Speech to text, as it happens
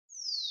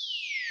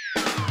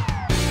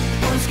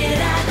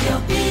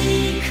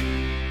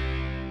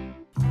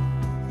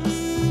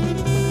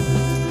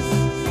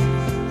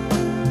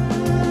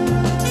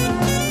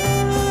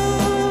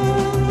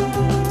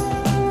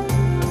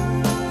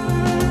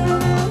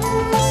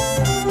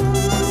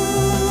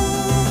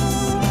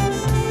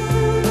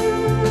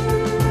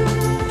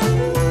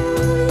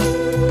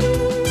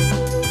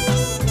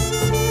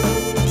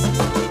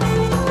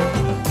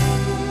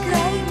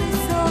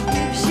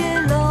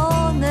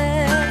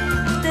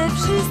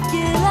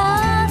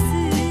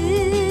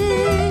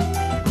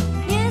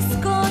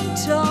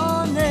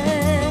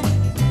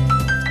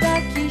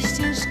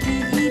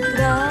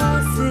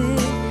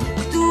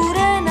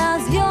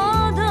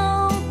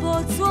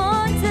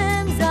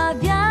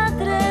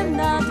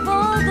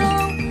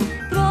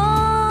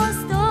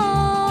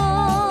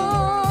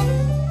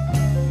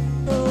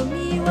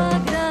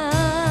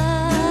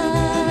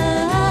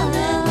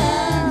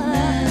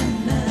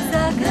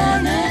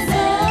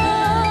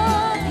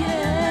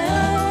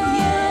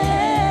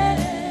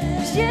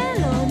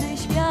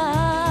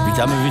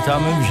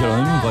Witamy w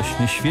zielonym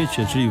właśnie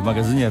świecie, czyli w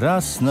magazynie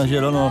Raz na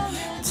Zielono,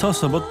 co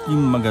sobotnim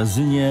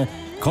magazynie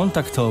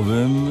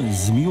kontaktowym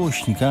z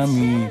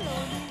miłośnikami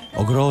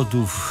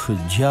ogrodów,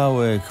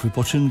 działek,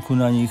 wypoczynku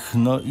na nich,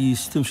 no i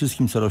z tym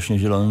wszystkim, co rośnie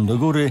zielonym do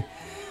góry.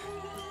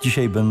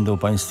 Dzisiaj będą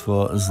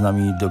Państwo z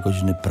nami do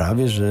godziny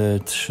prawie że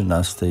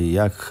 13,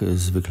 jak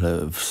zwykle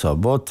w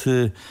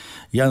soboty.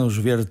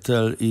 Janusz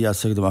Wiertel i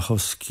Jacek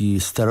Domachowski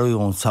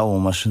sterują całą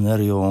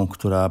maszynerią,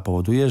 która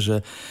powoduje,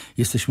 że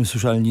jesteśmy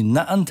słyszalni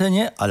na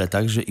antenie, ale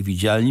także i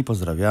widzialni.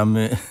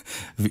 Pozdrawiamy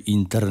w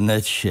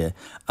internecie.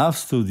 A w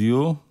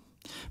studiu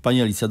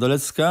pani Alicja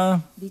Dolecka.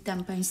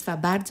 Witam Państwa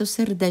bardzo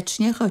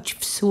serdecznie, choć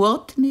w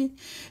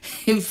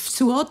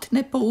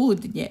słotne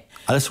południe.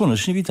 Ale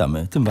słonecznie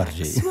witamy, tym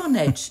bardziej.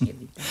 Słonecznie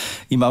witam.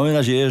 I mamy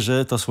nadzieję,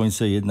 że to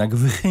słońce jednak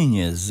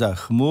wychynie zza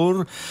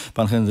chmur.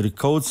 Pan Henryk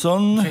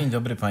Kołcon. Dzień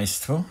dobry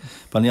Państwu.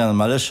 Pan Jan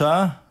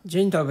Malesza.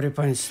 Dzień dobry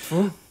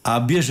Państwu. A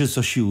bierze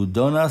co sił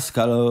do nas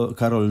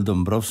Karol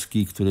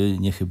Dąbrowski, który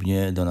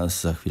niechybnie do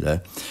nas za chwilę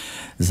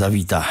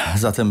zawita.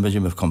 Zatem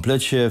będziemy w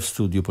komplecie w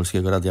studiu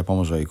Polskiego Radia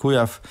Pomorza i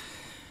Kujaw.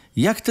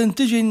 Jak ten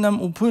tydzień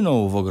nam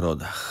upłynął w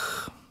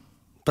ogrodach?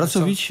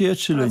 Pracowicie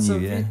czy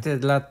leniwie? Pracowity.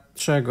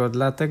 Dlaczego?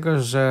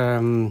 Dlatego,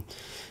 że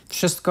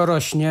wszystko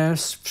rośnie,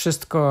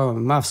 wszystko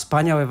ma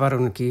wspaniałe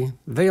warunki,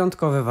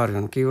 wyjątkowe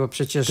warunki, bo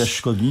przecież też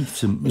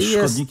szkodniki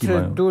jest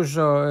mają.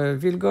 Dużo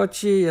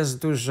wilgoci,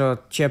 jest dużo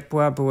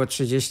ciepła, było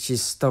 30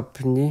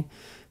 stopni.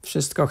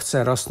 Wszystko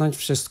chce rosnąć,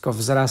 wszystko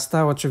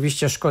wzrasta.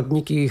 Oczywiście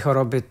szkodniki i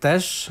choroby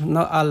też,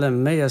 no ale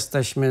my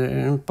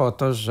jesteśmy po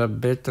to,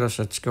 żeby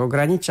troszeczkę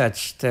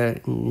ograniczać te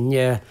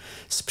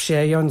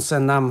niesprzyjające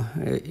nam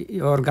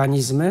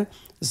organizmy,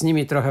 z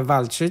nimi trochę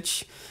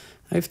walczyć.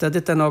 No i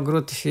wtedy ten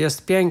ogród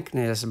jest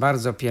piękny, jest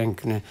bardzo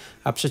piękny.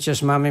 A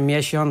przecież mamy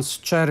miesiąc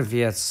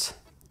czerwiec.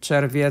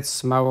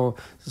 Czerwiec, mało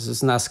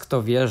z nas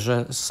kto wie,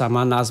 że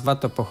sama nazwa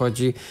to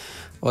pochodzi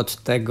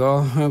od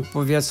tego,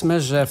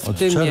 powiedzmy, że w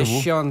tym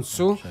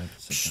miesiącu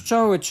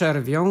pszczoły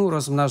czerwią,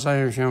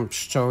 rozmnażają się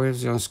pszczoły, w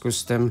związku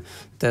z tym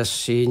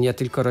też i nie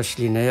tylko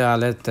rośliny,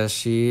 ale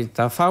też i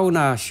ta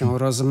fauna się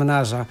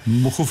rozmnaża.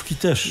 Muchówki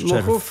też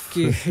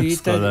Muchówki i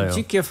te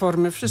dzikie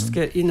formy,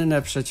 wszystkie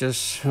inne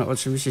przecież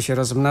oczywiście się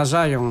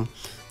rozmnażają.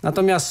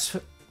 Natomiast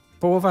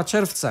połowa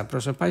czerwca,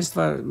 proszę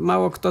Państwa,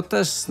 mało kto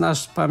też z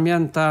nas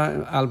pamięta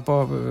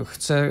albo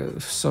chce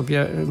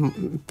sobie,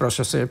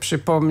 proszę sobie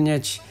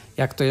przypomnieć,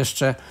 jak to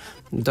jeszcze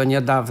do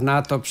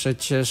niedawna, to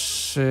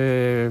przecież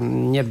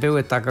nie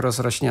były tak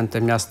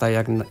rozrośnięte miasta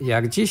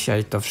jak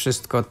dzisiaj. To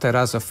wszystko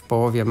teraz w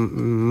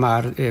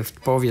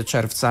połowie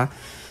czerwca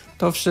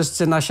to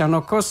wszyscy na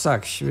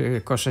sianokosach,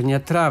 koszenie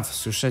traw,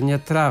 suszenie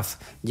traw.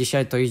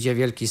 Dzisiaj to idzie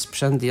wielki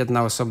sprzęt,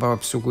 jedna osoba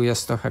obsługuje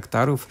 100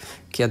 hektarów.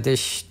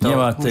 Kiedyś to nie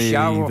ma tej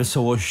musiało...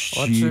 wesołości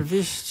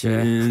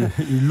Oczywiście.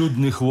 I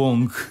ludnych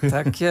łąk.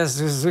 Tak jest,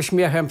 z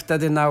uśmiechem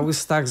wtedy na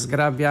ustach, z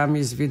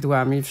grabiami, z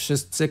widłami,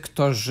 wszyscy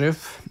kto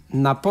żyw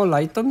na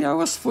pola. I to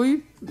miało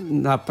swój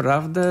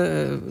naprawdę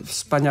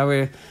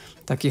wspaniały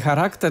taki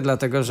charakter,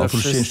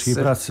 ciężkiej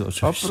pracy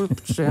oczywiście.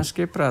 Oprócz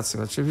ciężkiej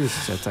pracy,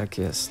 oczywiście, tak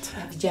jest.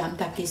 Widziałam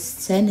takie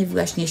sceny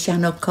właśnie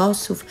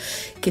sianokosów,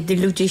 kiedy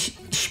ludzie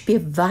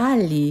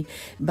śpiewali,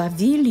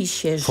 bawili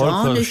się,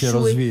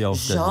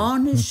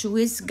 żony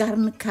szły z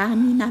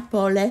garnkami na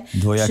pole,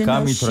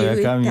 dwojakami,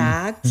 trojakami.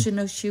 Tak,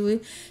 przynosiły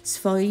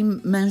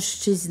swoim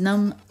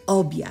mężczyznom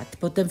obiad.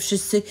 Potem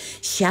wszyscy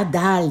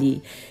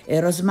siadali,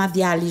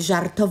 rozmawiali,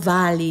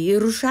 żartowali i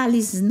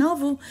ruszali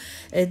znowu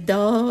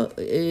do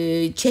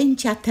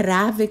cięcia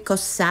trawy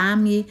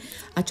kosami,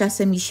 a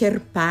czasem i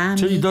sierpami.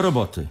 Czyli do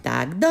roboty.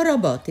 Tak, do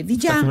roboty.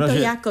 Widziałam to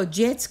jako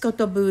dziecko,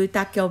 to były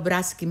takie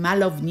obrazki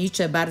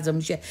malownicze, bardzo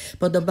mi się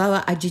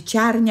podobała, a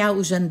dzieciarnia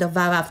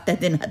urzędowała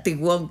wtedy na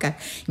tych łąkach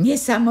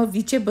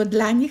niesamowicie, bo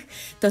dla nich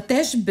to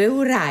też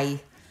był raj.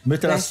 My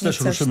teraz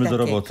też ruszymy do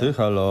roboty.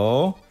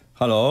 Halo?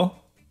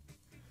 Halo?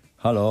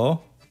 Halo?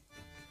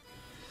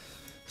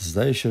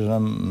 Zdaje się, że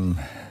nam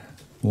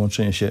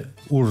łączenie się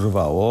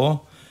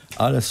urwało,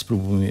 ale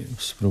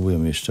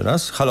spróbujemy jeszcze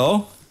raz.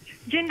 Halo?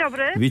 Dzień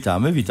dobry.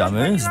 Witamy.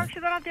 Dzwoniłam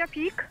się do Radia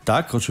PiK.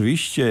 Tak,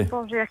 oczywiście.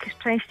 Boże, jakie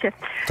szczęście.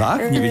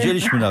 Tak, nie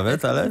wiedzieliśmy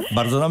nawet, ale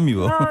bardzo nam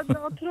miło.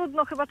 No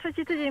trudno, chyba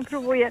trzeci tydzień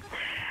próbuję.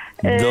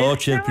 Do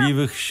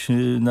cierpliwych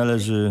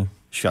należy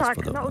świat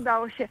podobny. Tak, no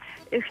udało się.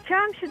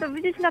 Chciałam się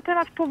dowiedzieć na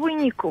temat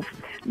powójników,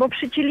 bo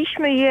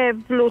przyciliśmy je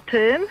w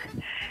lutym.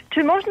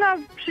 Czy można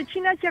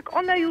przycinać, jak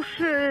one już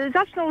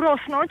zaczną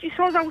rosnąć i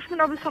są, załóżmy,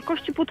 na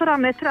wysokości 1,5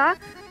 metra,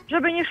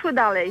 żeby nie szły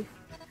dalej?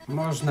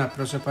 Można,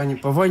 proszę pani.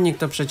 Powojnik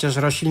to przecież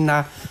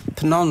roślina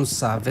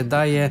pnąca.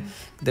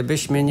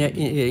 Gdybyśmy nie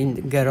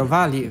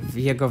ingerowali w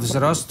jego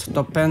wzrost,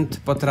 to pęd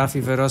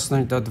potrafi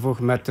wyrosnąć do 2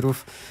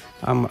 metrów,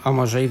 a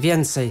może i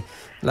więcej.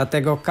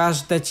 Dlatego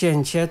każde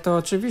cięcie to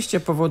oczywiście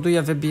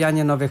powoduje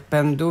wybijanie nowych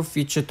pędów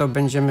i czy to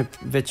będziemy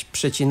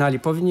przecinali,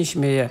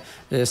 powinniśmy je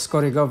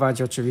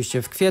skorygować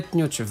oczywiście w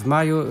kwietniu czy w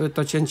maju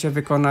to cięcie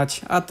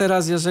wykonać, a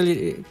teraz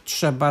jeżeli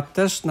trzeba,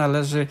 też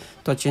należy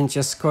to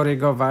cięcie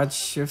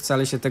skorygować,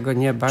 wcale się tego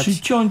nie bać.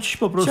 Czyli ciąć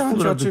po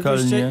prostu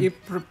radykalnie. Oczywiście i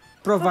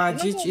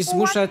prowadzić i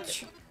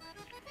zmuszać.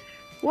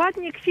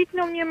 ładnie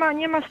kwitną,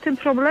 nie ma z tym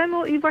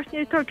problemu i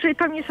właśnie to, czyli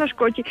to nie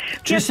zaszkodzi.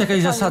 Czy jest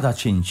jakaś zasada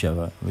cięcia?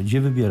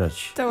 Gdzie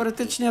wybierać?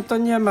 Teoretycznie to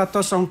nie ma.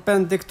 To są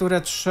pędy,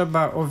 które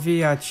trzeba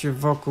owijać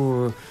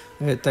wokół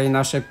tej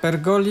naszej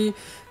pergoli,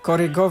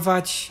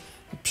 korygować,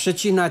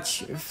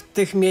 przycinać w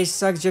tych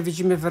miejscach, gdzie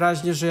widzimy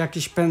wyraźnie, że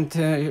jakiś pęd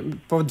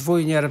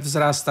podwójnie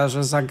wzrasta,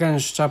 że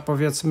zagęszcza,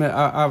 powiedzmy,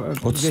 a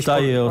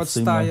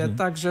odstaje,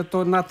 także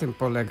to na tym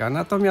polega.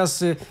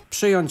 Natomiast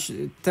przyjąć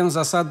tę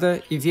zasadę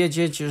i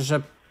wiedzieć,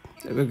 że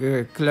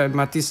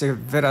klematisy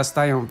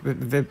wyrastają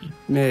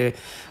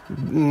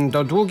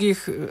do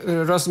długich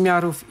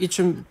rozmiarów i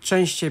czym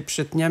częściej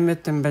przytniemy,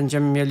 tym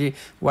będziemy mieli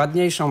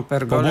ładniejszą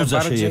pergolę,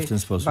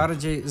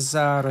 bardziej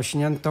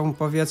zarośniętą,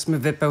 powiedzmy,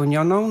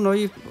 wypełnioną, no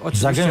i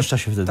oczywiście... Zagęszcza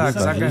się wtedy. Tak,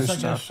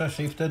 zagęszcza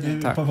się i wtedy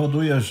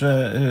powoduje,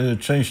 że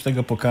część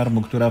tego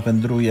pokarmu, która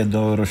wędruje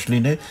do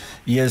rośliny,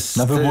 jest...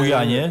 Na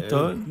wybujanie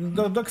to...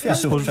 Do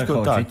kwiatów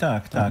przechodzi,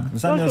 tak.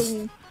 Zamiast...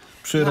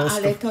 No,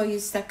 ale to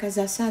jest taka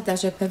zasada,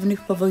 że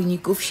pewnych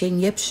powojników się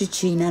nie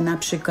przycina, na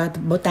przykład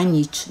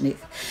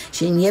botanicznych,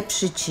 się nie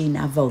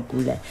przycina w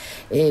ogóle.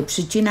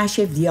 Przycina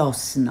się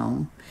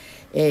wiosną.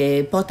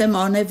 Potem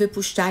one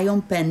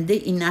wypuszczają pędy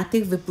i na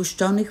tych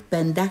wypuszczonych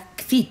pędach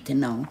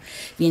kwitną.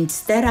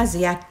 Więc teraz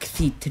jak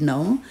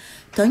kwitną,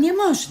 to nie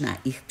można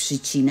ich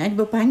przycinać,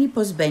 bo pani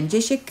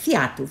pozbędzie się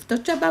kwiatów. To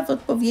trzeba w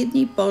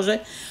odpowiedniej porze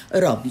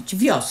robić,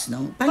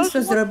 wiosną.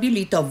 Państwo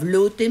zrobili to w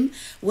lutym,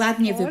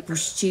 ładnie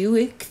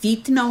wypuściły,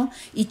 kwitną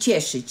i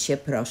cieszyć się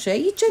proszę.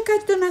 I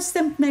czekać do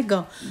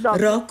następnego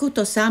roku,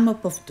 to samo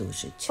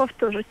powtórzyć.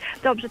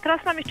 Dobrze,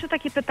 teraz mam jeszcze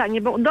takie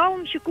pytanie, bo udało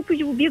mi się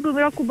kupić w ubiegłym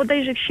roku,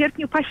 bodajże w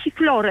sierpniu,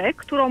 pasiflorę,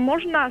 którą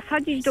można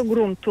sadzić do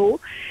gruntu.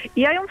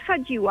 Ja ją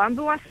wsadziłam,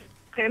 była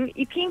sokiem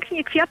i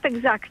pięknie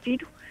kwiatek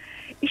zakwitł.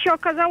 I się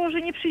okazało,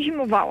 że nie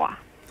przezimowała.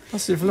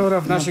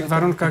 Pasiflora w naszych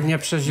warunkach nie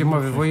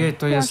przezimowuje,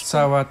 to jest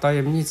cała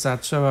tajemnica.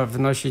 Trzeba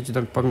wnosić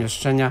do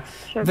pomieszczenia.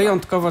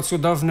 Wyjątkowo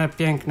cudowne,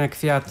 piękne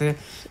kwiaty.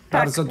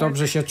 Bardzo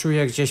dobrze się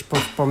czuje gdzieś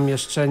w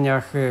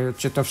pomieszczeniach,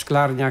 czy to w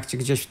szklarniach, czy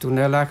gdzieś w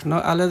tunelach,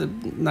 no ale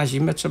na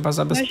zimę trzeba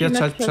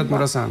zabezpieczać przed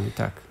mrozami,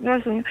 tak.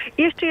 Rozumiem.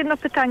 I jeszcze jedno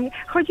pytanie.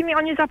 Chodzi mi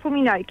o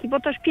niezapominajki, bo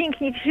też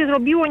pięknie się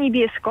zrobiło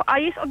niebiesko. A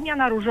jest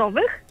odmiana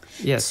różowych?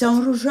 Jest.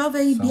 Są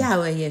różowe i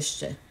białe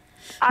jeszcze.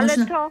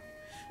 Ale to...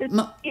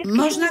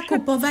 Można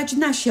kupować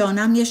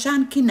nasiona,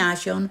 mieszanki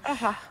nasion.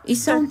 I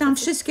są tam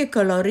wszystkie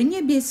kolory,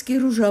 niebieski,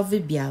 różowy,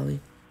 biały.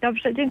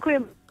 Dobrze,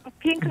 dziękuję.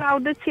 Piękna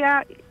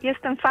audycja,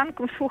 jestem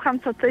fanką, słucham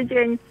co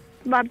tydzień.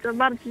 Bardzo,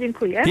 bardzo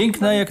dziękuję.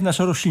 Piękna jak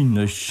nasza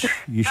roślinność,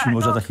 jeśli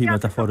można takiej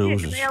metafory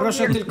użyć.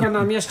 Proszę tylko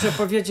nam jeszcze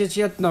powiedzieć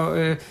jedno.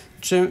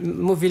 Czy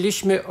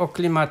mówiliśmy o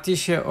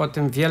klimatisie, o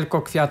tym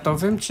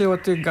wielkokwiatowym, czy o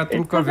tych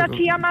gatunkowych? To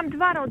znaczy ja mam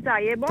dwa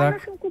rodzaje, bo one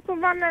są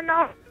kupowane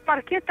na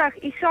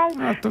marketach i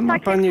są... A to ma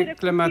pani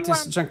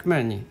klematis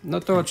jankmeni. No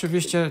to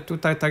oczywiście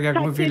tutaj tak jak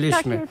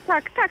mówiliśmy.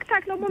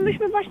 Tak, no bo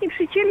myśmy właśnie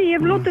przycięli je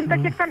w lutym,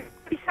 tak jak tam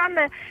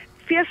napisane,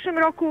 w pierwszym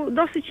roku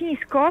dosyć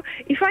nisko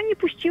i fajnie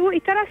puściło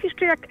i teraz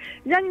jeszcze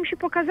zanim się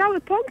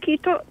pokazały pąki,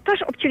 to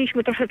też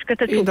obcięliśmy troszeczkę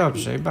te czubki. I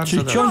dobrze, i bardzo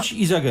Czyli dobrze. ciąć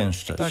i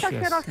zagęszczać. Tak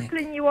się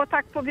rozkliniło,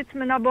 tak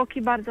powiedzmy na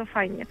boki, bardzo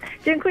fajnie.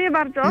 Dziękuję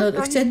bardzo.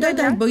 No, chcę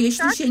dodać, bo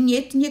jeśli się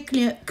nie tnie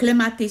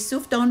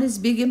klematysów, to one z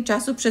biegiem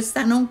czasu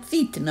przestaną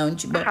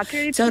kwitnąć, bo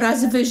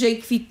coraz wyżej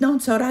kwitną,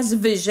 coraz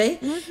wyżej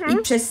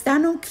i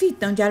przestaną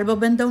kwitnąć, albo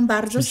będą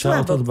bardzo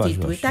słabo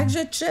kwitły.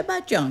 Także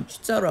trzeba ciąć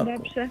co roku.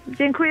 Dobrze,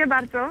 dziękuję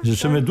bardzo.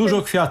 Życzymy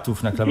dużo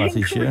kwiatów na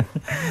klematysie.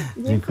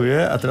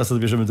 Dziękuję. A teraz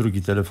odbierzemy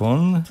drugi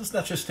telefon. To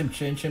znaczy z tym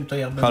cięciem to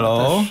ja bym też...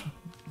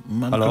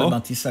 Mam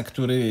klematisa,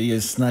 który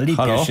jest na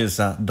lipie się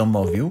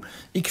zadomowił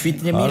i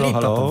kwitnie mi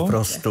lipa po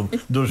prostu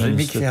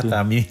dużymi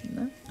kwiatami.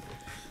 No.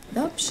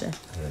 Dobrze.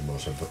 Ale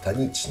może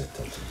botaniczny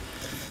to...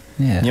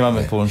 Nie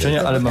mamy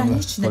połączenia, ale mamy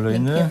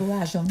kolejny.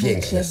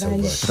 Piękne są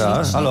właśnie.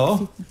 Tak. Halo?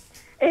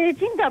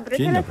 Dzień dobry,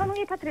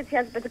 telefonuje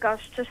Patrycja z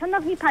Bydgoszczy.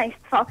 Szanowni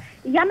Państwo,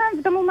 ja mam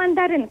w domu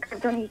mandarynkę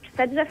w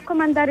doniczce, drzewko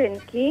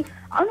mandarynki.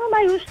 Ono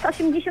ma już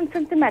 80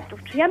 cm.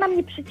 Czy ja mam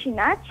nie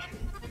przycinać?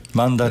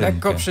 Mandarynkę.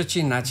 Lekko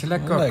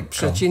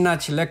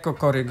przycinać, lekko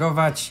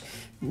korygować.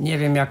 Nie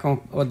wiem, jaką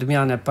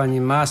odmianę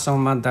pani ma. Są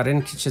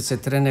mandarynki czy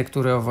cytryny,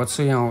 które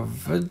owocują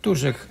w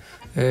dużych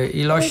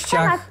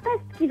ilościach. Z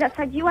pestki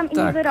zasadziłam i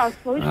nie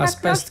wyrosło. Już z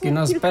pestki,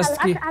 z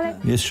pestki. Lat, ale...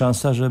 Jest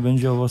szansa, że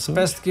będzie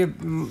owocować? Z pestki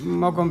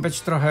mogą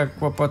być trochę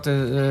kłopoty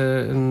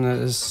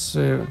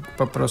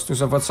po prostu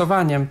z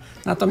owocowaniem.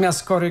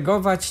 Natomiast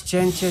korygować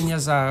cięcie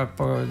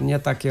nie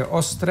takie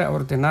ostre,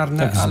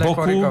 ordynarne, tak, ale boku,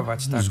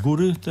 korygować. Tak. Z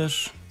góry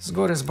też? Z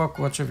góry, z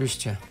boku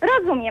oczywiście.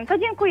 Rozumiem, to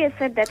dziękuję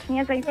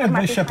serdecznie za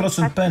informację.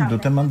 20% pędu,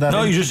 te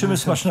mandarynki. No i życzymy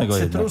smacznego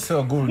Cytrusy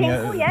ogólnie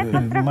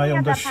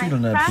mają dość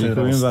silne przyrosty.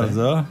 Dziękuję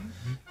bardzo.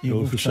 Do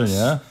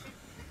usłyszenia.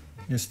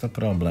 Jest to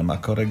problem, a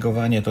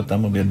korygowanie to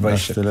tam mówię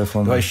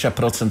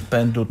 20%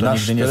 pędu to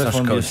nigdy nie zaszkodzi.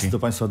 Telefon jest do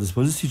Państwa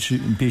dyspozycji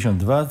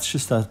 52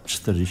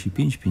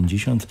 345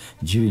 50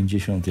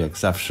 90 jak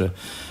zawsze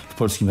w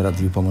Polskim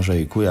Radiu Pomorza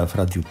i Kujaw, w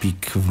Radiu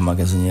PiK w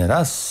magazynie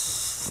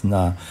Raz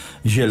na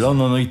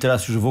zielono. No i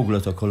teraz już w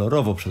ogóle to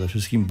kolorowo przede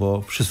wszystkim,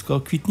 bo wszystko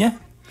kwitnie?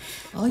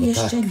 O,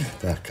 jeszcze nie.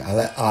 Tak,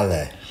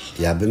 ale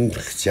ja bym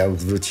chciał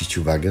zwrócić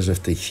uwagę, że w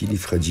tej chwili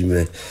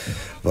wchodzimy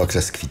w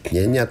okres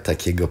kwitnienia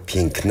takiego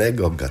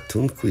pięknego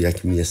gatunku,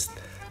 jakim jest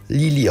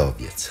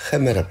liliowiec,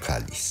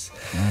 hemerocalis.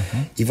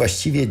 I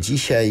właściwie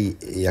dzisiaj,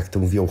 jak to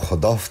mówią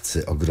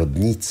hodowcy,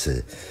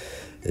 ogrodnicy,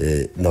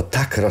 no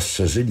tak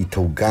rozszerzyli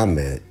tą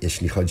gamę,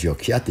 jeśli chodzi o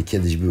kwiaty.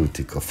 Kiedyś były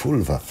tylko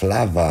fulwa,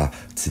 flawa,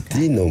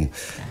 cytrinum,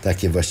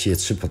 takie właściwie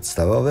 3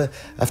 podstawowe,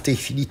 a w tej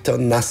chwili to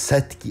na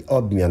setki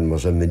odmian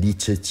możemy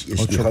liczyć,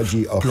 jeśli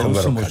chodzi o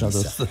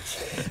hemerocalisa.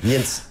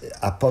 Więc,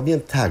 a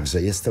powiem tak,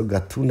 że jest to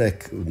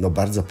gatunek no,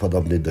 bardzo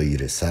podobny do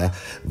irysa.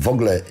 W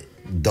ogóle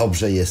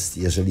dobrze jest,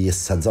 jeżeli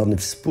jest sadzony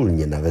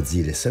wspólnie nawet z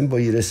irysem, bo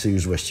irysy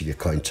już właściwie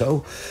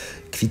kończą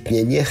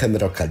kwitnienie,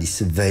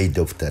 hemerocalisy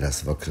wejdą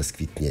teraz w okres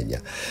kwitnienia.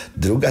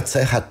 Druga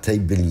cecha tej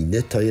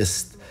byliny to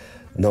jest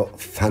no,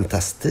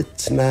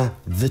 fantastyczna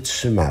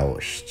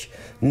wytrzymałość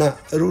na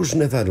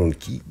różne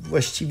warunki.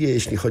 Właściwie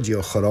jeśli chodzi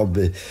o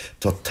choroby,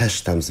 to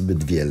też tam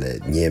zbyt wiele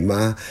nie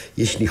ma.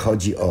 Jeśli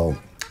chodzi o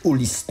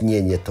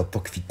ulistnienie, to po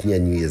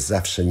kwitnieniu jest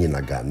zawsze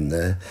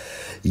nienaganne.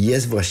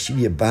 Jest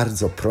właściwie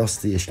bardzo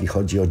prosty, jeśli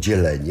chodzi o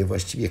dzielenie.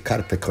 Właściwie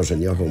karpę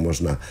korzeniową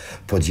można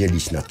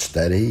podzielić na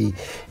 4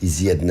 i z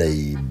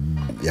jednej,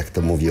 jak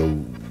to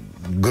mówią,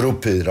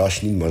 grupy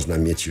roślin można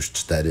mieć już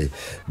 4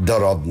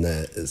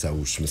 dorodne,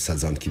 załóżmy,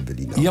 sadzonki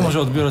bylinowe. Ja może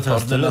odbiorę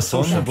teraz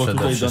telefon, bo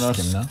tutaj do nas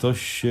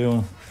ktoś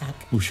się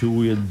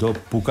usiłuje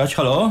dopukać.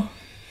 Halo?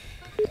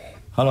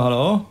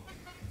 Halo?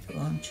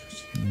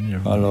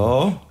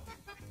 Halo?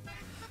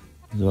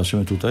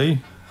 Zobaczymy tutaj.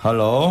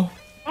 Halo?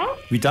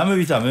 Witamy.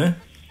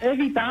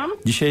 Witam.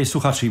 Dzisiaj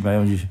słuchacze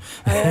mają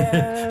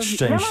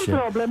szczęście. Ja mam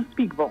problem z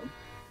pigwą.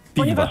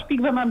 Ponieważ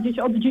pigwę mam gdzieś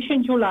od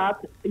 10 lat,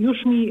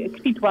 już mi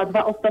kwitła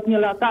 2 ostatnie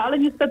lata, ale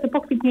niestety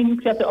po kwitnieniu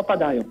kwiaty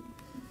opadają.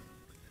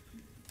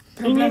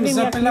 I nie wiem,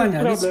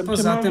 zapylania, jaki jest problem.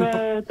 poza Czy tym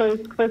może to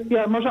jest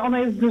kwestia, może ona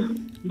jest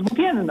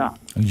dwupienna.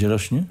 Gdzie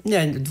rośnie?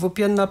 Nie,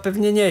 dwupienna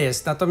pewnie nie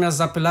jest, natomiast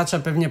zapylacza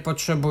pewnie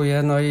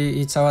potrzebuje, no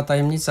i cała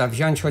tajemnica,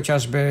 wziąć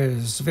chociażby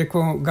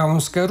zwykłą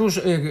gałązkę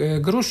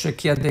gruszy,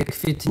 kiedy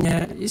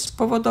kwitnie i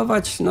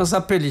spowodować, no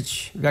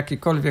zapylić w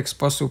jakikolwiek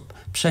sposób,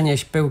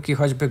 przenieść pyłki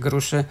choćby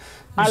gruszy.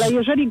 Ale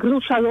jeżeli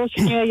grusza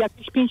rośnie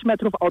jakieś 5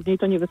 metrów od niej,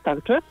 to nie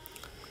wystarczy?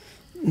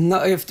 No,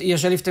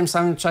 jeżeli w tym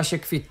samym czasie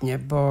kwitnie,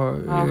 bo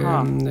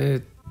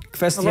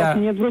kwestia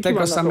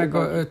tego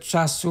samego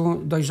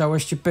czasu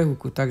dojrzałości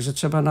pyłku, także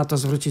trzeba na to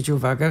zwrócić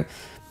uwagę.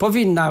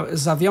 Powinna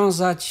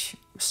zawiązać,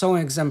 są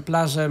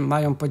egzemplarze,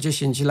 mają po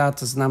 10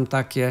 lat, znam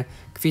takie,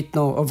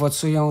 kwitną,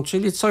 owocują,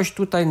 czyli coś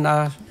tutaj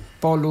na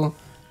polu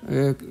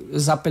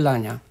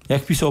zapylania.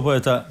 Jak pisał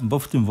poeta, bo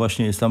w tym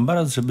właśnie jest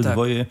ambaras, żeby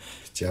dwoje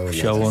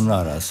chciało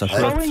naraz.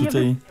 Akurat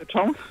tutaj nie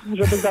wystarczą,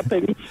 żeby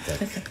zapylić.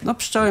 No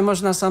pszczoły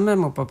można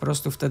samemu po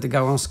prostu wtedy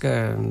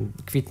gałązkę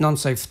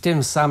kwitnącej w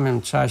tym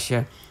samym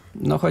czasie,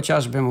 no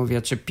chociażby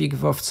mówię, czy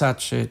pigwowca,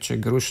 czy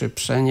gruszy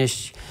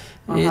przenieść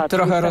i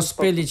trochę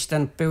rozpylić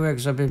ten pyłek,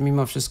 żeby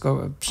mimo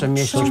wszystko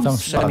przemieścić,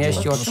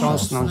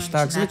 otrząsnąć.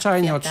 Tak,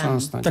 zwyczajnie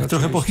otrząsnąć. Tak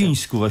trochę po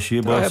chińsku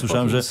właściwie, bo ja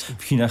słyszałem, że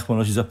w Chinach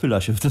ponoć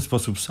zapyla się w ten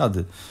sposób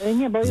sady.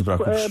 Nie, bo jest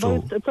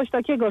coś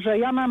takiego, że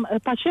ja mam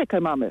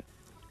pasiekę mamy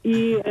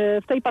i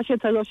w tej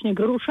pasiece rośnie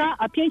grusza,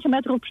 a 5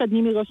 metrów przed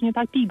nimi rośnie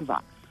ta pigwa.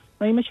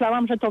 No i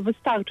myślałam, że to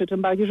wystarczy,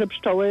 tym bardziej, że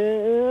pszczoły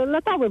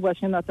latały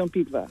właśnie na tę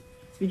pigwę.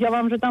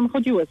 Widziałam, że tam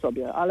chodziły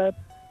sobie, ale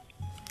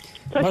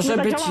coś może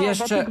nie być zadziałało,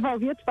 jeszcze... bo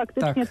pigwowiec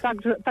faktycznie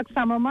tak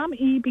samo mam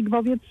i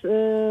pigwowiec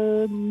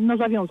no,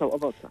 zawiązał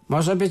owoce.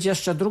 Może być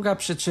jeszcze druga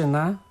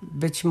przyczyna,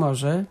 być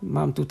może,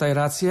 mam tutaj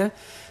rację.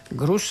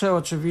 Grusze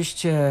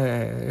oczywiście,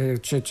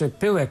 czy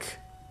pyłek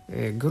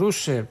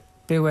gruszy,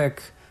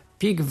 pyłek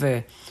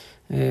pigwy,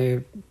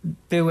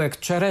 pyłek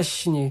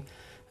czereśni,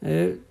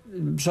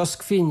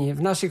 brzoskwini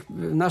w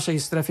naszej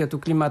strefie tu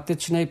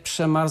klimatycznej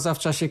przemarza w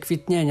czasie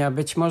kwitnienia.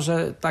 Być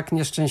może tak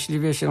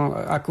nieszczęśliwie się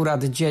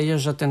akurat dzieje,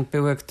 że ten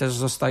pyłek też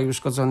zostaje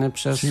uszkodzony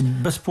przez... Czyli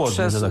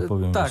bezpłodny, że tak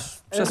powiem. Tak,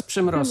 przez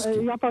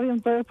przymrozki. Ja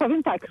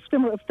powiem tak,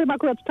 w tym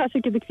akurat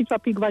czasie, kiedy kwitła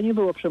pigwa, nie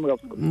było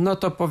przymrozków. No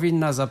to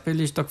powinna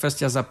zapylić, to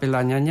kwestia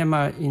zapylania, nie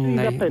ma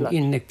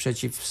innych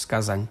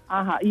przeciwwskazań.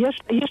 Aha,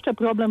 jeszcze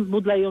problem z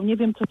budleją, nie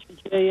wiem co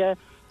się dzieje,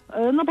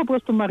 no po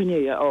prostu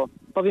marnieje,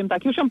 powiem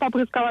tak, już ją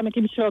popryskałam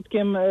jakimś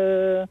środkiem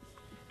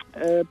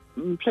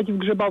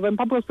przeciwgrzybowym,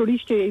 po prostu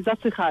liście jej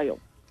zasychają.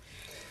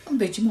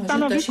 Być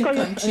może to się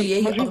kończy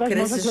jej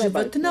okres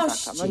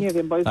żywotności. No nie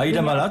wiem, bo jest a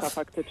ile ma lat?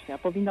 Faktycznie,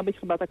 powinna być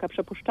chyba taka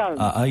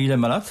przepuszczalna. A ile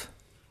ma lat?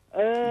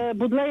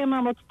 Budleję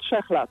mam od 3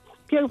 lat.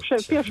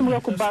 W pierwszym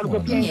roku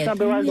bardzo piękna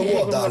była,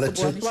 była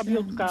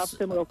słabiutka, w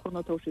tym roku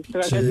no to już jest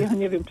tragedia,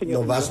 nie wiem czy nie.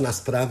 No ważna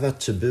sprawa,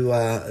 czy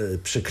była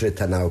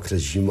przykryta na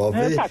okres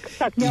zimowy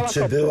tak, i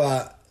czy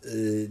była,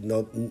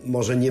 no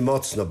może nie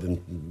mocno bym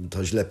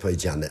to źle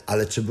powiedziane,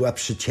 ale czy była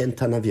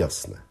przycięta na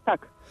wiosnę?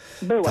 Tak,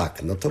 była.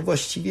 Tak, no to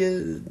właściwie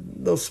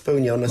no,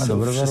 spełnione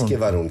są wszystkie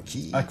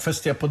warunki. A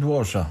kwestia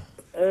podłoża?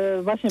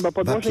 Właśnie, bo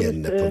podłoże jest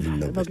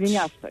powinno być.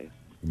 gliniaste.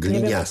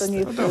 Gliniaste. Nie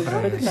wiem, to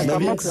nie jest no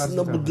więc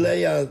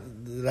budleja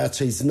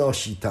raczej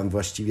znosi tam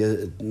właściwie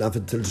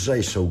nawet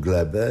lżejszą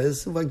glebę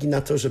z uwagi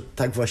na to, że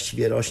tak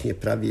właściwie rośnie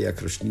prawie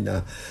jak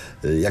roślina,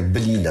 jak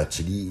bylina,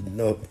 czyli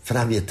no,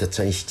 prawie te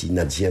części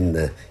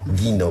nadziemne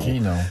giną.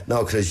 Na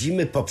okres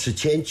zimy po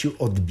przycięciu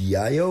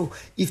odbijają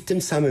i w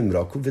tym samym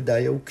roku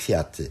wydają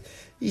kwiaty.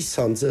 I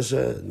sądzę,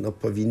 że no,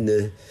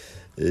 powinny...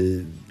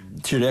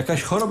 Czyli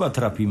jakaś choroba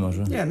trapi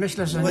może? Nie,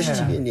 myślę, że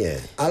właściwie nie.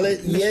 Ale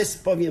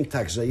jest, powiem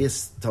tak, że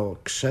jest to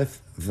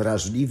krzew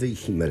wrażliwy i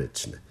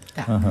chimeryczny.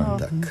 Tak.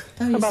 Tak.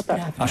 To jest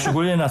prawda. A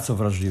szczególnie na co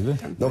wrażliwy?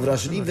 No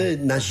wrażliwy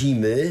na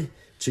zimy,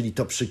 czyli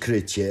to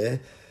przykrycie,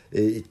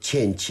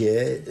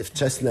 cięcie,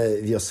 wczesne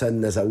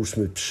wiosenne,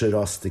 załóżmy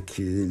przyrosty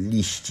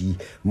liści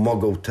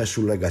mogą też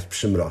ulegać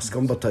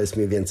przymrozkom, bo to jest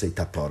mniej więcej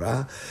ta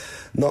pora.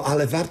 No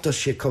ale warto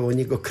się koło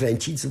niego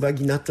kręcić z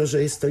uwagi na to,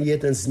 że jest to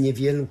jeden z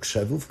niewielu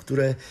krzewów,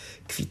 które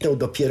kwitną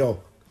dopiero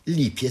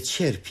lipiec,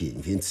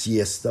 sierpień, więc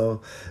jest to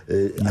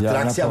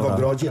atrakcja w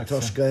ogrodzie,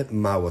 troszkę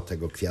mało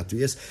tego kwiatu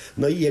jest.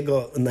 No i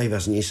jego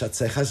najważniejsza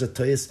cecha, że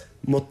to jest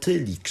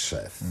motyli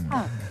krzew.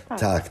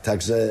 Tak,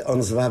 także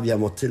on zwabia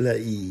motyle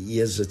i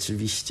jest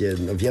rzeczywiście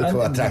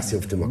wielką atrakcją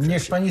w tym okresie.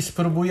 Niech pani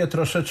spróbuje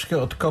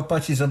troszeczkę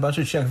odkopać i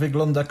zobaczyć, jak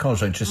wygląda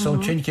korzeń. Czy są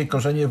cienkie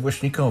korzenie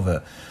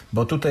włóśnikowe?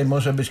 Bo tutaj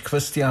może być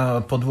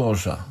kwestia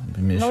podłoża.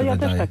 Ja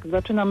też tak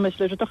zaczynam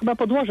myśleć, że to chyba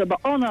podłoże, bo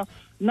ono,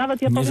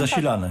 nawet ja powiem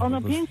tak,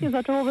 ono pięknie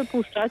zaczęło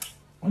wypuszczać.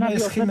 Ona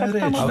jest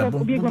chimeryczna, bo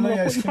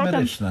budleja jest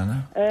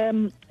chimeryczna.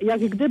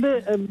 Jak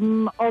gdyby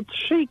od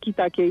szyjki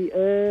takiej,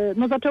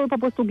 zaczęły po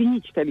prostu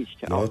gnić te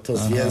liście. No to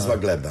zwięzła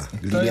gleba.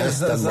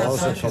 Gliniasta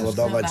może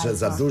powodować, że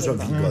za dużo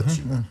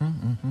wilgoci.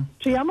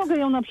 Czy ja mogę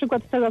ją na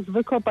przykład teraz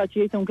wykopać i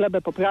jej tę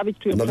glebę poprawić,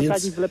 czy ją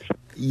przesadzić w lepszą?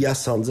 Ja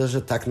sądzę,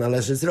 że tak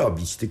należy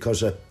zrobić, tylko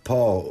że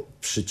po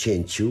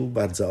przycięciu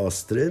bardzo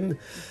ostrym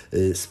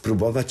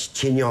spróbować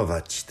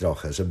cieniować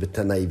trochę, żeby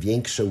te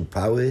największe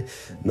upały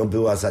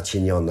była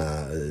zacieniona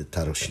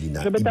ta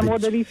roślina. Żeby te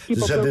młode listki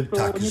po prostu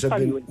nie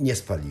spaliły. Nie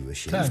spaliły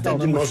się. Tak, I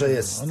wtedy może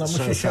jest ona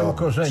musi się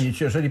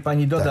ukorzenić. Jeżeli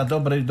pani doda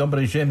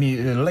dobrej ziemi,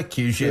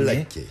 lekkiej ziemi.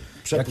 Lekkiej.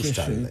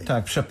 Przepuszczalnej.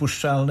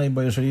 Przepuszczalnej,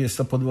 bo jeżeli jest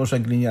to podłoże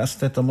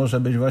gliniaste, to może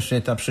być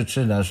właśnie ta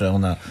przyczyna, że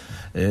ona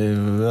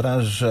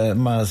raz, że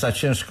ma za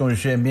ciężką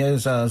ziemię,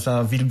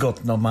 za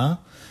wilgotno ma.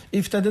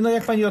 I wtedy,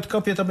 jak pani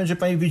odkopie, to będzie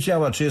pani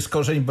widziała, czy jest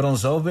korzeń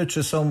brązowy,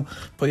 czy są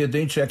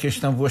pojedyncze jakieś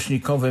tam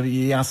włośnikowe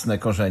i jasne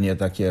korzenie,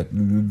 takie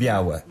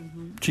białe.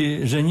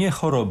 Czyli, że nie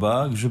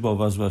choroba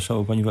grzybowa, zwłaszcza,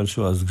 bo pani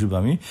walczyła z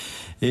grzybami,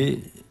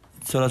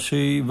 co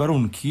raczej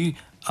warunki,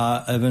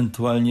 a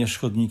ewentualnie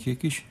szkodniki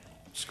jakieś?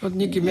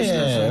 Szkodniki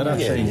myślę, że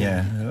raczej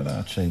nie.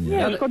 Raczej nie.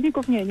 Nie,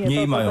 szkodników nie.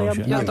 Nie mają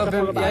się.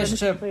 Ja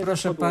jeszcze,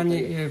 proszę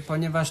pani,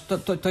 ponieważ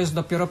to jest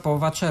dopiero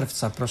połowa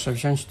czerwca, proszę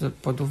wziąć to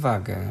pod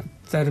uwagę.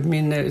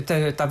 Terminy,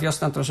 ta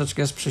wiosna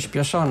troszeczkę jest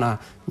przyspieszona.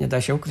 Nie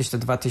da się ukryć, te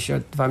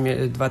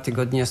 2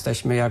 tygodnie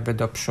jesteśmy jakby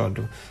do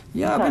przodu.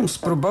 Ja bym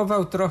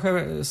spróbował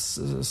trochę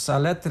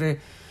saletry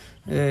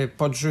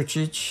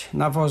podrzucić,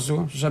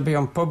 nawozu, żeby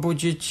ją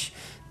pobudzić.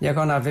 Niech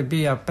ona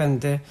wybija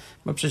pędy,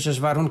 bo przecież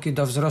warunki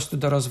do wzrostu,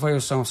 do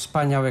rozwoju są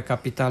wspaniałe,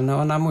 kapitalne.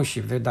 Ona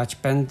musi wydać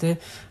pędy,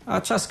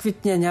 a czas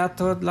kwitnienia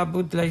to dla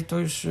budlej, to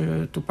już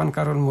tu pan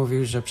Karol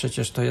mówił, że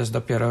przecież to jest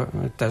dopiero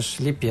też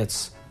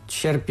lipiec,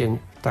 sierpień,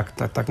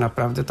 tak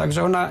naprawdę.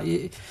 Także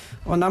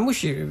ona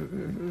musi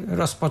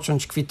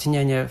rozpocząć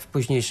kwitnienie w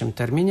późniejszym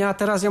terminie, a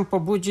teraz ją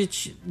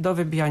pobudzić do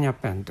wybijania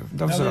pędów,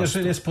 do wzrostu. Ale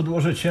jeżeli jest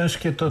podłoże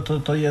ciężkie,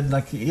 to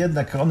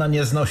jednak ona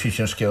nie znosi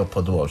ciężkiego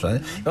podłoża.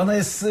 Ona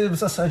jest w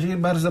zasadzie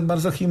bardzo,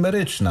 bardzo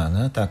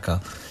chimeryczna, taka.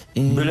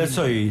 Byle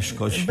co jej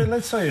szkodzi.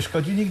 Byle co jej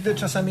szkodzi. Nigdy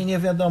czasami nie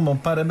wiadomo.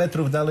 Parę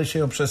metrów dalej się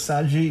ją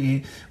przesadzi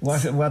i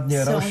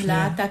ładnie rośnie. Są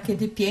lata,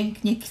 kiedy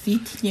pięknie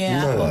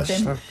kwitnie,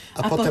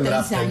 a potem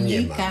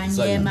zanika,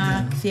 nie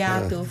ma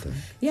kwiatów.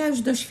 Ja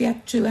już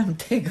doświadczyłam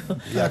tego.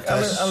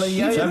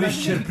 Ale trzeba mieć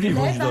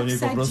cierpliwość do niej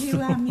po prostu.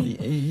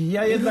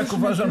 Ja jednak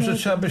uważam, że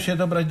trzeba by się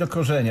dobrać do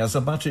korzenia,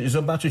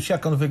 zobaczyć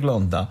jak on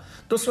wygląda.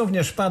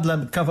 Dosłownie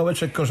szpadlem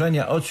kawałeczek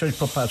korzenia odciąć,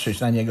 popatrzeć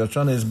na niego, czy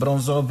on jest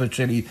brązowy,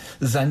 czyli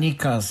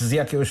zanika z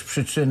jakiegoś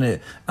przyczyny,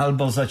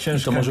 albo za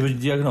ciężka... To może być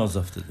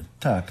diagnoza wtedy.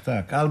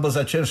 Tak. Albo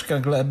za ciężka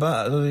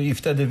gleba i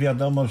wtedy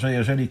wiadomo, że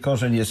jeżeli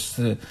korzeń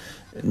jest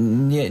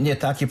nie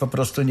taki, po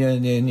prostu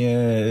nie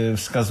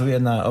wskazuje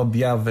na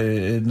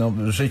objawy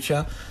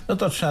życia,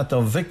 to trzeba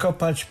to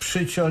wykopać,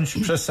 przyciąć,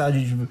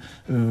 przesadzić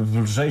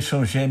w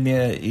lżejszą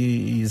ziemię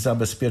i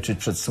zabezpieczyć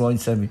przed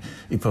słońcem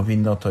i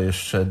powinno to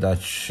jeszcze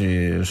dać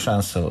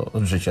szansę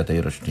odżycia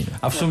tej rośliny.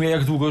 A w sumie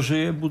jak długo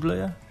żyje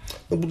budleja?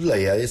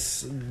 Budleja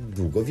jest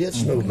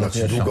długowieczną.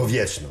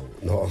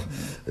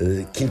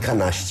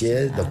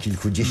 Kilkanaście do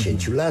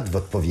kilkudziesięciu lat w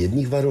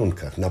odpowiednich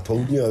warunkach. Na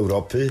południu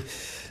Europy,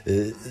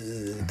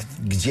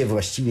 gdzie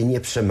właściwie nie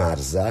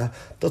przemarza,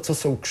 to co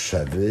są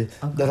krzewy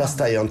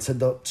dorastające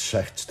do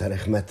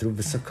 3-4 metrów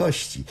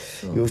wysokości.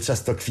 I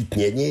wówczas to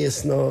kwitnienie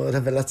jest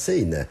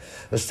rewelacyjne.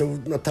 Zresztą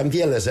tam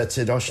wiele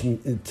rzeczy roślin,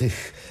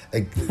 tych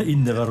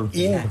inne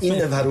warunki.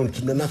 Inne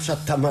warunki, na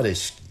przykład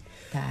tamaryszki.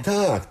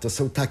 Tak, to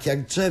są tak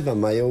jak drzewa,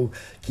 mają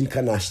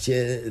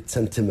kilkanaście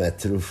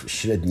centymetrów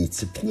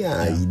średnicy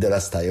pnia i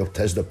dorastają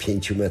też do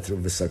 5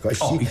 metrów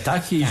wysokości. O, i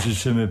takiej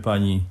życzymy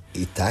pani.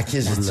 I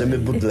takie życzymy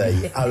budlei,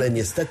 ale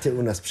niestety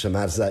u nas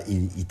przemarza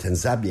i ten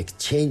zabieg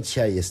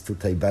cięcia jest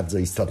tutaj bardzo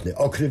istotny.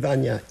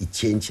 Okrywania i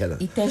cięcia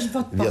i też w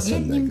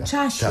odpowiednim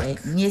czasie,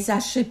 nie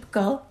za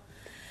szybko,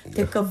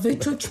 tylko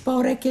wyczuć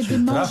porę, kiedy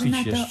można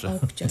to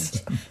obciąć.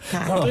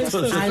 Tak,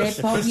 ale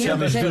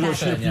powiem, że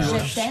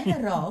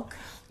ten rok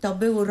to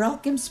był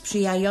rokiem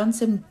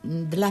sprzyjającym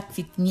dla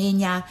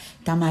kwitnienia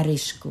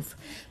tamaryszków.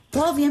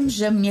 Powiem,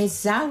 że mnie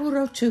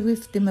zauroczyły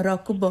w tym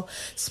roku, bo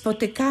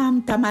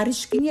spotykałam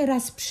tamaryszki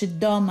nieraz przy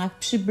domach,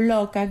 przy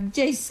blokach,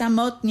 gdzieś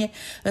samotnie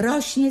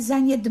rośnie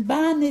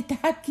zaniedbany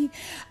taki,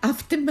 a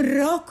w tym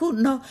roku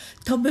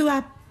to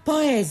była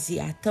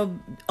poezja. To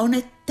one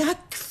tak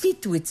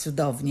kwitły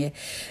cudownie,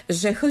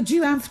 że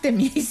chodziłam w te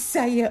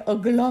miejsca je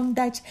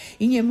oglądać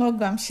i nie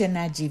mogłam się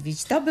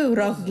nadziwić. To był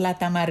rok dla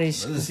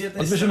tamaryszków.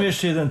 Odbierzemy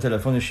jeszcze jeden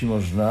telefon, jeśli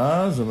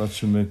można.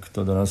 Zobaczymy,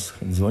 kto do nas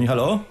dzwoni.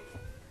 Halo?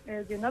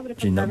 Dzień dobry,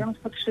 pozdrawiam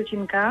spod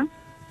Szczecinka.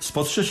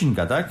 Spod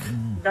Szczecinka, tak?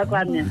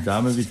 Dokładnie.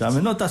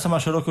 Witamy. No ta sama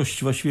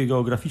szerokość właściwie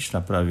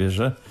geograficzna prawie,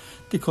 że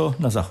tylko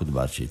na zachód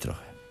bardziej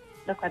trochę.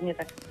 Dokładnie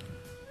tak.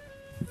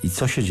 I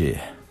co się dzieje?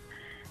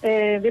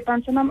 Wie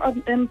pan co, mam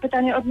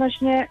pytanie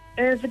odnośnie,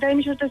 wydaje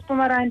mi się, że to jest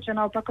pomarańcza.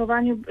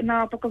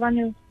 Na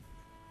opakowaniu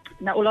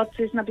na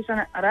ulotce jest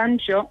napisane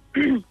rancio.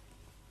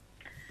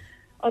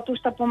 Otóż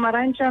ta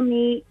pomarańcza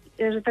mi,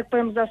 że tak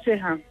powiem,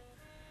 zasycha.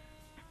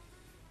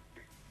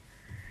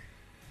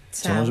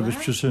 Co może być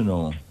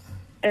przyczyną?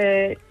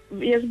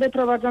 Jest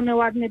wyprowadzony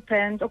ładny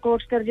pęd, około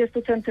 40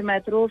 cm.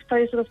 To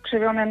jest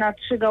rozkrzywione na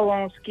 3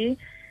 gałązki.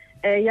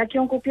 Jak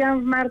ją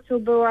kupiłam w marcu,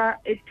 była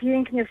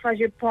pięknie w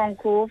fazie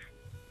pąków.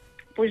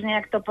 Później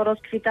jak to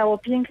porozkwitało,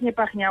 pięknie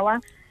pachniała.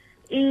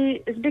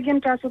 I z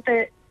biegiem czasu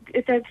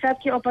te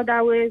kwiatki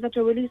opadały,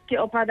 zaczęły listki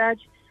opadać.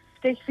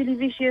 W tej chwili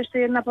wisi jeszcze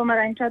jedna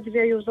pomarańcza, 2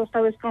 już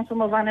zostały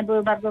skonsumowane,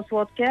 były bardzo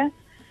słodkie.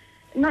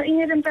 No i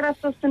nie wiem teraz,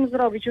 co z tym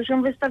zrobić. Już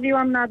ją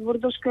wystawiłam na dwór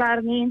do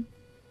szklarni.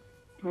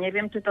 Nie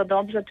wiem, czy to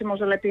dobrze, czy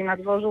może lepiej na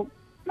dworzu.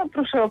 No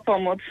proszę o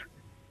pomoc.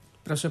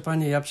 Proszę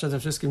pani, ja przede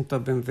wszystkim to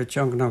bym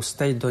wyciągnął z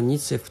tej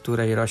donicy, w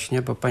której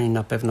rośnie, bo pani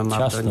na pewno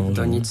ma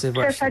donicy.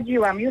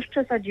 Już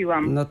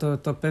przesadziłam. No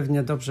to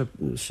pewnie dobrze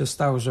się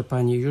stało, że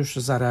pani już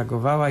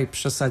zareagowała i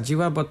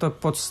przesadziła, bo to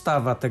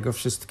podstawa tego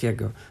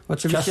wszystkiego.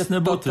 Oczywiście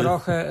to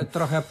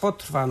trochę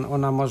potrwa,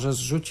 ona może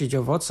zrzucić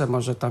owoce,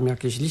 może tam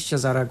jakieś liście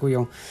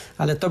zareagują,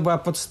 ale to była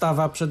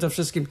podstawa. Przede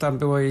wszystkim tam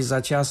było jej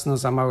za ciasno,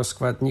 za mało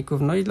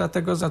składników, no i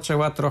dlatego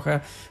zaczęła trochę,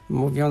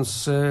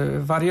 mówiąc,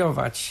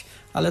 wariować.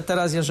 Ale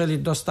teraz, jeżeli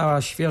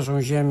dostała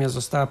świeżą ziemię,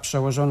 została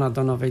przełożona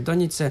do nowej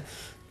donicy,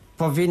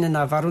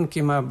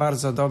 warunki ma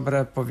bardzo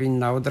dobre,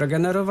 powinna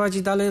odregenerować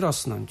i dalej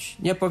rosnąć.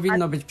 Nie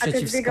powinno być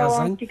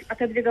przeciwwskazań. A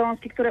te 2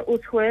 gałązki, które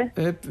uschły?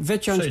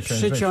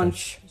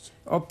 Przyciąć,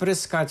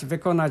 opryskać,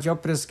 wykonać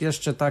oprysk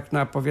jeszcze tak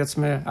na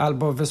powiedzmy,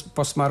 albo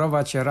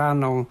posmarować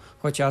raną,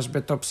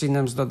 chociażby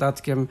topsinem z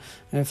dodatkiem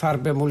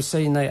farby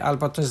emulsyjnej,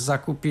 albo też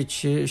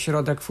zakupić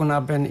środek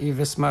Funaben i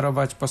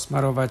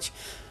posmarować,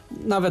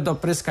 nawet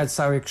opryskać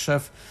cały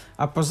krzew.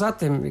 A poza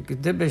tym,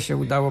 gdyby się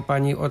udało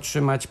pani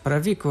otrzymać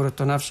prewikur,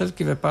 to na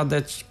wszelki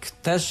wypadek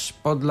też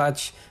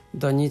podlać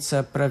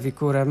donicę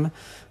prewikurem,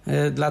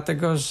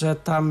 dlatego że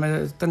tam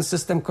ten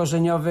system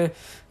korzeniowy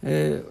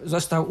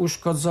został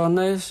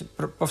uszkodzony,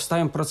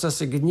 powstają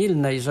procesy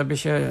gnilne i żeby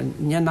się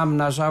nie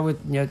namnażały,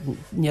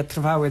 nie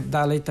trwały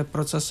dalej te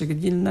procesy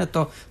gnilne,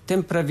 to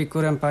tym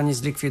prewikurem pani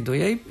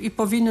zlikwiduje i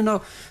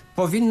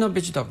powinno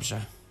być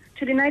dobrze.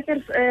 Czyli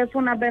najpierw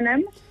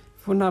Funabenem?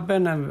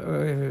 Funabenem,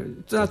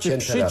 to znaczy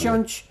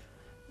przyciąć,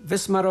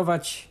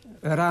 wysmarować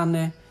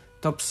rany,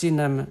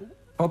 topsinem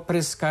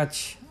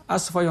opryskać, a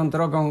swoją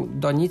drogą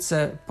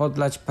donicę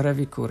podlać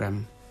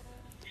prewikurem.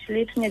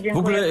 Ślicznie, dziękuję. W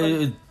ogóle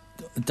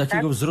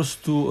takiego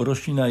wzrostu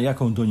roślina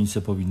jaką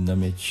donicę powinna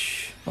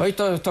mieć? Oj,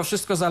 to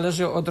wszystko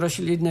zależy od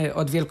rośliny,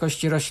 od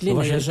wielkości rośliny.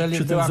 No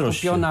jeżeli była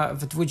kupiona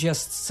w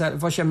 20,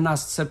 w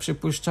 18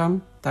 przypuszczam,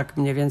 tak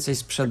mniej więcej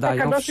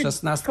sprzedają, w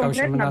 16,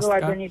 18.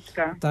 Była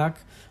doniczka. Tak,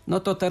 no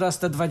to teraz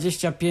te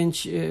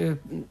 25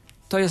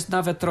 to jest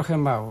nawet trochę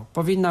mało.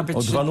 Powinna być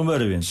o 2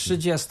 numery więcej.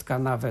 30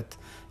 nawet.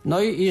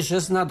 No i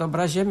żyzna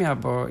dobra ziemia,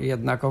 bo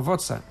jednak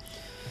owoce.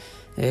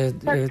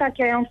 Tak,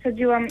 ja ją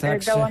wsadziłam,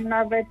 dałam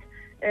nawet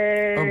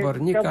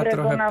obornika dobrego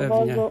trochę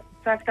nawozu.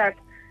 pewnie. Tak.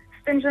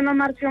 Z tym, że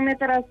martwią mnie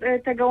teraz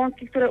te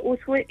gałązki, które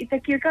uschły i te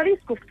kilka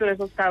listków, które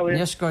zostały.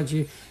 Nie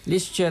szkodzi.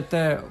 Liście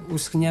te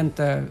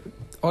uschnięte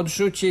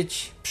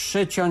odrzucić,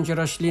 przyciąć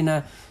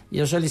roślinę.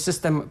 Jeżeli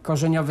system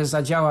korzeniowy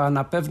zadziała,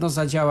 na pewno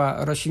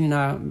zadziała,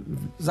 roślina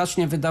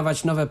zacznie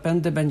wydawać nowe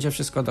pędy, będzie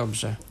wszystko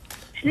dobrze.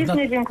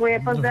 Ślicznie dziękuję,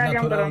 pozdrawiam.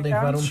 W naturalnych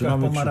warunkach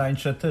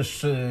pomarańcze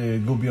też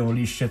gubią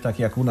liście, tak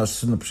jak u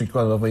nas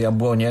przykładowo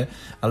jabłonie,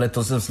 ale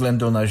to ze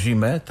względu na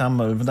zimę.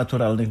 Tam w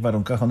naturalnych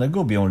warunkach one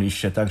gubią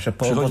liście. Także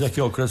przychodzi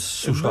taki okres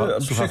sucha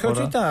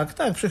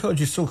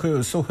przychodzi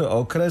suchy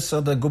okres,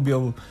 one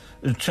gubią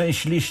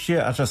część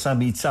liście, a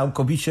czasami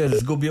całkowicie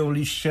zgubią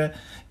liście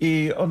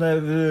i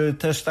one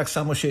też tak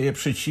samo się je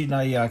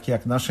przycina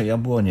jak nasze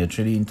jabłonie,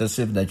 czyli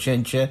intensywne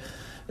cięcie,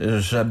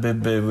 żeby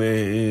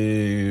były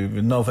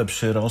nowe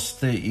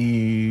przyrosty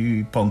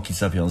i pąki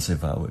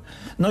zawiązywały.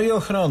 No i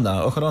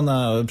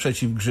ochrona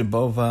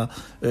przeciwgrzybowa.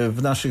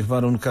 W naszych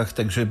warunkach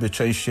te grzyby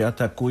częściej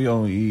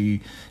atakują i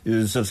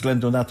ze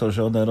względu na to,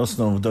 że one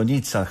rosną w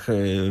donicach,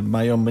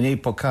 mają mniej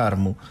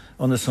pokarmu,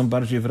 one są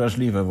bardziej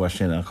wrażliwe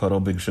właśnie na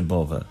choroby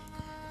grzybowe.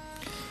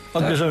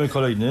 Odbierzemy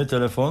kolejny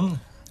telefon.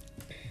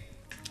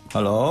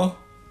 Halo?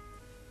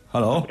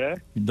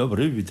 Dzień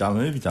dobry,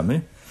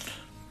 witamy.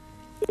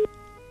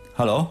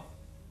 Halo?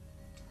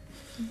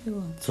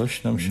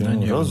 Coś nam się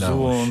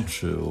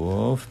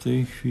rozłączyło w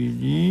tej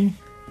chwili,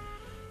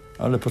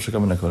 ale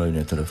poczekamy na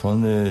kolejne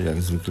telefony.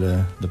 Jak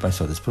zwykle do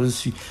Państwa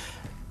dyspozycji.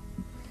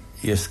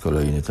 Jest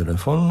kolejny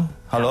telefon.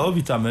 Halo,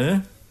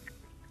 witamy.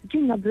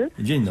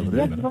 Dzień dobry.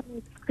 Ja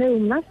dzwonię z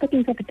Krełna z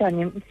takim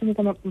zapytaniem. W sumie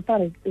to mam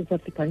parę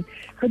zapytań.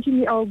 Chodzi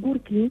mi o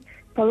ogórki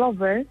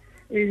polowe,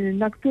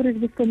 na których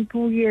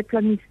występuje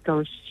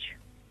plamistość.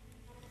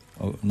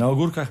 Na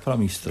ogórkach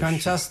plamistość.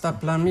 Kanciasta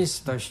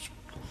plamistość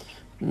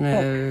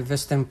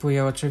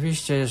występuje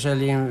oczywiście,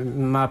 jeżeli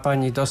ma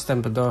Pani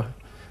dostęp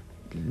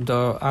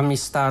do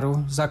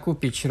Amistaru,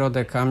 zakupić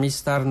środek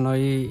Amistar, no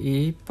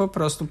i po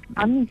prostu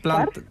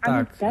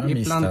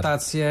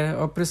plantację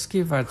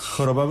opryskiwać.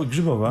 Choroba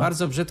grzybowa.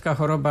 Bardzo brzydka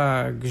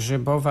choroba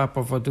grzybowa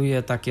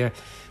powoduje takie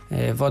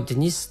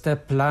wodniste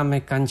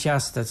plamy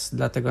kanciaste,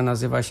 dlatego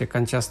nazywa się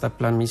kanciasta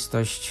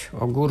plamistość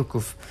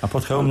ogórków. A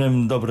pod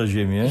hełmem dobre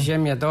ziemie?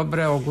 Ziemie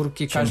dobre,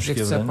 ogórki każdy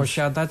chce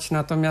posiadać,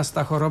 natomiast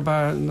ta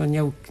choroba,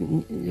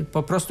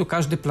 po prostu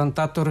każdy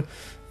plantator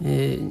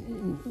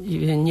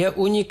nie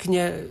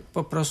uniknie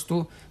po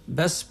prostu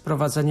bez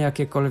prowadzenia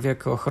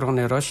jakiejkolwiek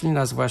ochrony roślin,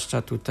 a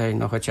zwłaszcza tutaj,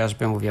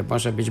 chociażby mówię,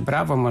 może być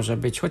brawo, może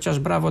być, chociaż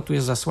brawo tu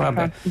jest za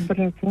słabe.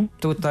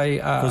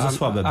 Tutaj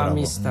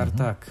Amistar,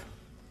 tak.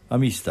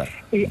 Amistar,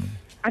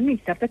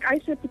 tak, a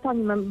jeszcze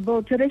pytanie mam,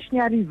 bo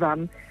czereśnia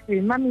Rivan,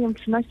 mamy ją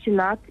 13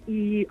 lat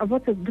i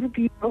owoce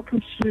drugi rok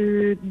już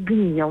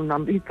gniją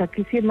nam. I tak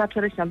jest jedna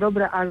czereśnia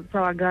dobra, a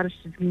cała garść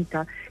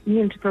zgnita. I nie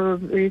wiem, czy to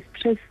jest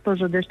przez to,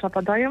 że deszcze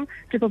padają,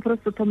 czy po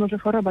prostu to może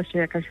choroba się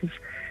jakaś już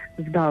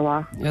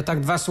zdała. Ja tak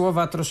dwa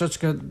słowa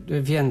troszeczkę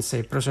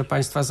więcej. Proszę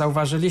Państwa,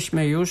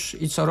 zauważyliśmy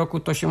już i co roku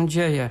to się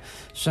dzieje,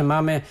 że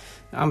mamy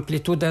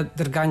amplitudę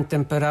drgań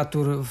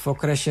temperatur w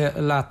okresie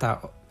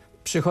lata.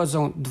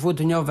 Przychodzą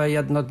dwudniowe,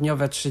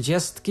 jednodniowe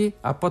 30,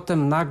 a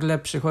potem nagle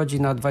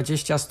przychodzi na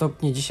 20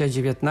 stopni, dzisiaj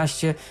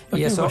 19 i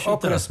jest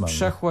okres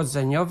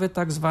przechłodzeniowy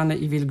tak zwany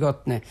i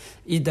wilgotny.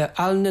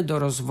 Idealny do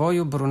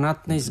rozwoju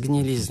brunatnej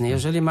zgnilizny.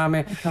 Jeżeli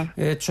mamy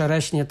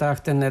czereśnie, tak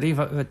ten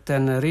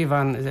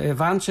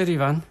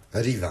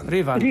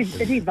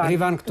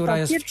Rivan, która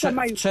jest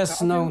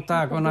wczesną,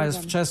 tak, ona jest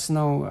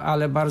wczesną,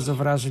 ale bardzo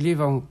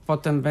wrażliwą.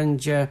 Potem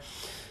będzie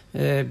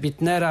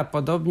Bitnera,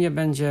 podobnie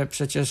będzie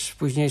przecież w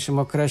późniejszym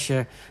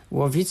okresie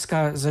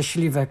łowicka ze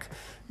śliwek.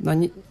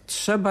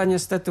 Trzeba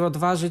niestety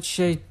odważyć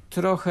się i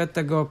trochę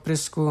tego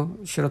prysku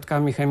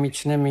środkami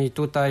chemicznymi i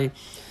tutaj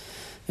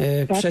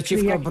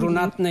przeciwko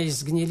brunatnej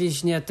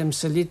zgniliźnie tym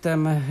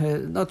sylitem,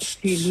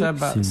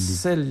 trzeba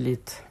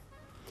sylit.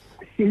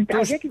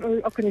 A w jakim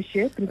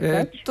okresie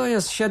pryskać? To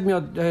jest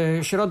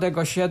środek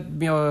o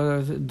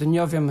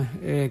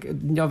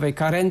 7-dniowej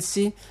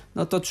karencji.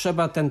 To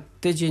trzeba ten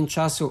tydzień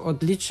czasu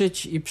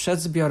odliczyć i przed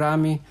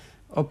zbiorami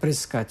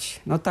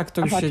opryskać. Tak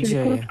to już się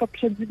dzieje. Krótko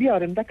przed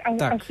zbiorem, tak?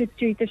 A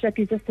szybciej też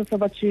jakieś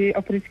zastosować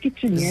opryski,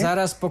 czy nie?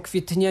 Zaraz po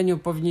kwitnieniu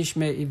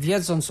powinniśmy,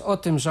 wiedząc o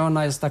tym, że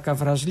ona jest taka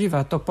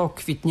wrażliwa, to po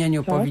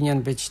kwitnieniu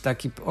powinien być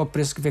taki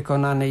oprysk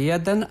wykonany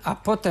jeden, a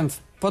potem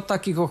po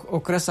takich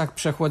okresach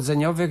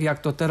przechłodzeniowych, jak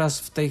to teraz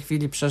w tej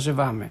chwili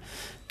przeżywamy.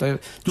 To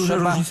duże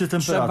różnice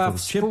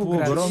temperatur. Ciepło,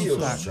 gorąco.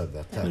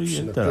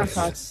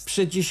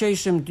 Przy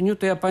dzisiejszym dniu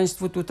to ja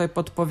Państwu tutaj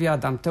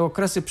podpowiadam. Te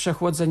okresy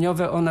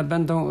przechłodzeniowe, one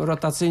będą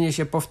rotacyjnie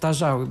się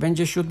powtarzały.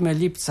 Będzie 7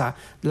 lipca.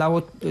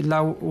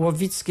 Dla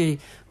łowickiej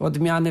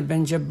odmiany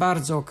będzie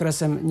bardzo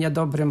okresem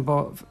niedobrym,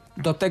 bo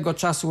do tego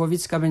czasu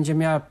łowicka będzie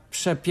miała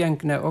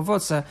przepiękne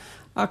owoce,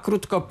 a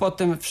krótko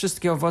potem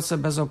wszystkie owoce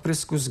bez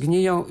oprysku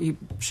zgniją i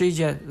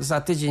przyjdzie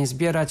za tydzień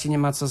zbierać i nie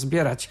ma co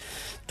zbierać.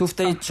 Tu w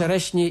tej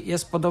czereśni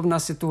jest podobna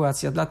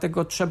sytuacja,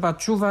 dlatego trzeba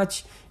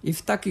czuwać i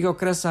w takich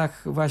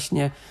okresach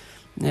właśnie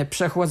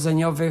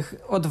przechłodzeniowych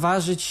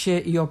odważyć się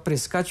i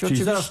opryskać. Czyli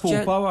oczywiście zaraz po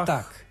upałach?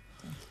 Tak.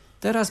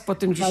 Teraz po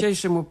tym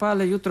dzisiejszym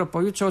upale, jutro,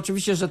 pojutrze,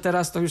 oczywiście, że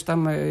teraz to już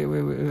tam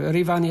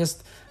Rivan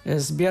jest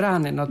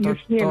zbierany, to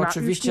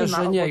oczywiście,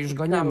 że nie, już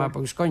go nie ma, bo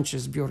już kończy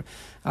zbiór.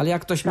 Ale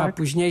jak ktoś ma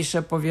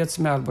późniejsze,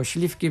 powiedzmy, albo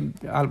śliwki,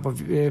 albo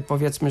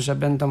powiedzmy, że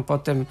będą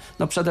potem,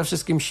 przede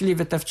wszystkim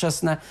śliwy te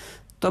wczesne,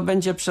 to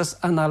będzie przez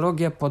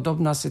analogię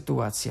podobna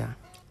sytuacja.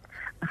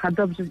 Aha,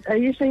 dobrze. A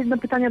jeszcze jedno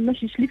pytanie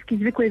odnośnie śliwki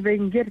zwykłej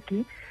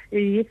węgierki.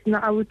 Jest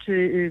na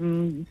ałyczy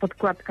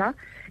podkładka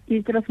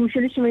i teraz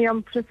musieliśmy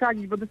ją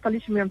przesadzić, bo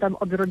dostaliśmy ją tam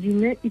od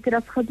rodziny i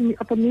teraz chodzi mi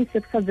o to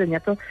miejsce wsadzenia.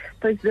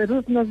 To jest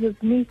równo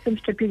z miejscem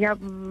szczepienia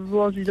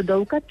włożyć do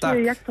dołka, czy tak.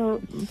 Jak to...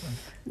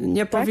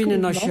 Nie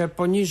powinno się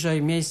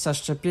poniżej miejsca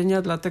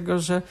szczepienia, dlatego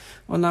że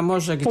ona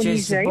może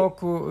gdzieś z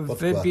boku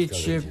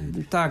wybić,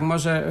 tak,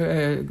 może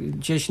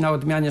gdzieś na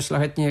odmianie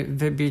szlachetnie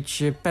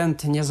wybić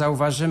pęd, nie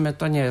zauważymy,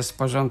 to nie jest w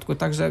porządku.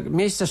 Także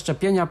miejsce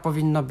szczepienia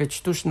powinno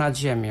być tuż nad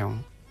ziemią.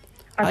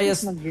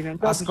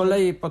 A z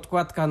kolei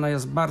podkładka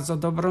jest bardzo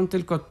dobrą,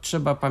 tylko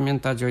trzeba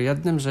pamiętać o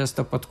jednym, że jest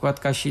to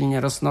podkładka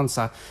silnie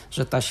rosnąca,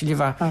 że ta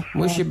śliwa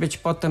musi być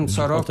potem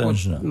co roku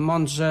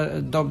mądrze,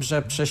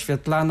 dobrze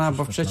prześwietlana,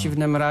 bo w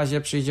przeciwnym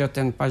razie przyjdzie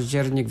ten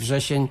październik,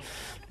 wrzesień,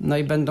 no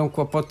i będą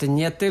kłopoty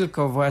nie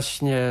tylko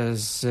właśnie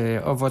z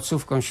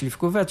owocówką,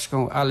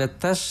 śliwkóweczką, ale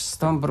też z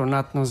tą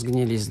brunatną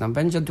zgnilizną.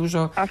 Będzie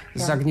dużo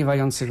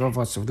zagniewających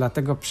owoców,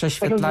 dlatego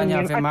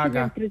prześwietlania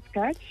wymaga.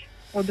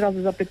 Od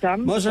razu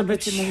zapytam. Może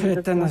być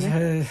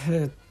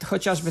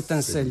chociażby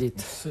ten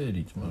sylit.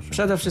 Sylit może.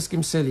 Przede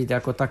wszystkim sylit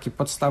jako taki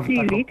podstawowy.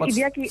 Sylit i w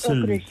jakiej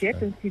okresie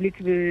ten sylit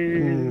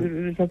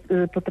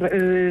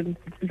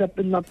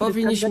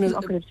powinniśmy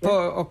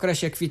po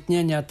okresie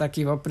kwitnienia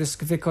taki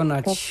oprysk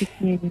wykonać.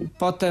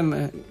 Potem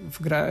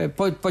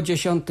po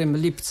 10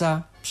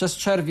 lipca. Przez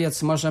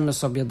czerwiec możemy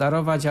sobie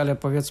darować, ale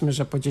powiedzmy,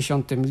 że po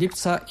 10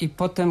 lipca i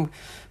potem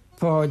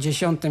po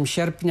 10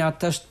 sierpnia,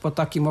 też po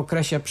takim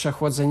okresie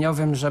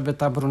przechłodzeniowym, żeby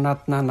ta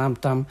brunatna nam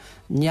tam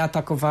nie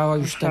atakowała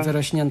już te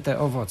wyrośnięte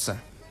owoce.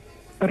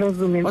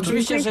 Rozumiem.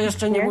 Oczywiście, że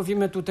jeszcze nie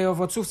mówimy tutaj o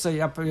owocówce,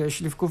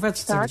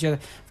 śliwkóweczce, gdzie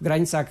w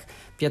granicach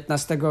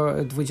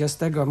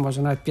 15-20,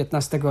 może nawet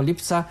 15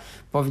 lipca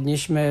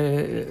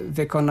powinniśmy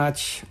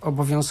wykonać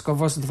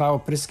obowiązkowo 2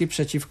 opryski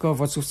przeciwko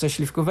owocówce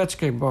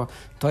śliwkówecznej, bo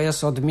to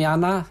jest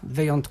odmiana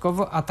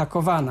wyjątkowo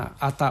atakowana,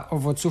 a ta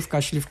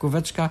owocówka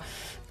śliwkóweczka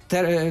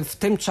w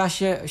tym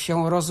czasie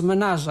się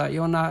rozmnaża i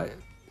ona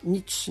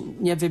nic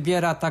nie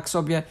wybiera tak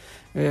sobie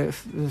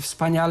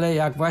wspaniale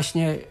jak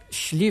właśnie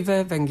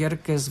śliwę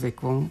węgierkę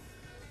zwykłą.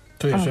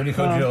 To jeżeli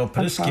chodzi o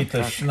opryski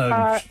też...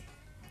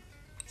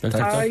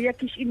 A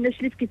jakieś inne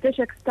śliwki też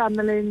jak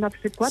Stanley na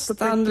przykład?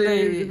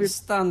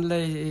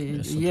 Stanley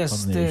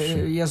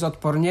jest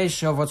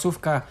odporniejszy,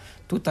 owocówka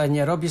tutaj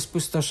nie robi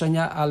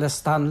spustoszenia, ale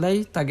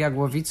Stanley, tak jak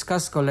łowicka,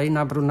 z kolei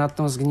na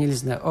brunatną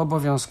zgniliznę.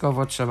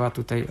 Obowiązkowo trzeba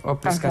tutaj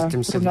opryskać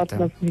tym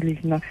sylitem.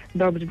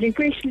 Dobrze,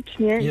 dziękuję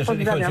ślicznie.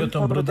 Jeżeli chodzi o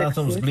tą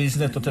brunatną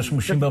zgniliznę, to też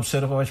musimy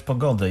obserwować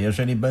pogodę.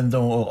 Jeżeli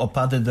będą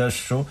opady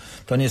deszczu,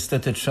 to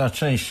niestety trzeba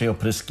częściej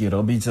opryski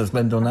robić ze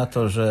względu na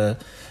to, że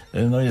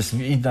jest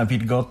inna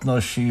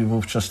wilgotność i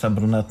wówczas ta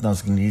brunatna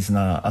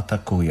zgnilizna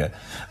atakuje.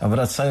 A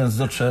wracając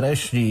do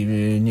czereśni,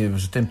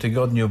 w tym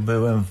tygodniu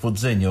byłem w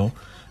Budzyniu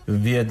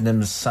w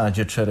jednym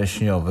sadzie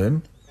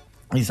czereśniowym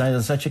i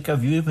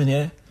zaciekawiły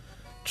mnie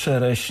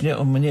czereśnie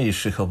o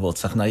mniejszych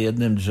owocach. Na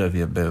jednym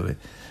drzewie były.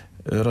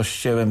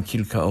 Rozcięłem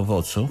kilka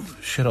owoców,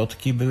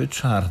 środki były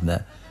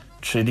czarne,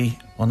 czyli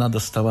ona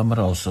dostała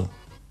mrozu.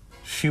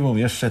 Siłą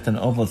jeszcze ten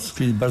owoc...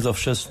 Czyli bardzo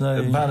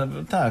wczesne.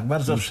 Tak,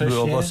 bardzo wcześnie.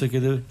 Były owoce,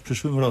 kiedy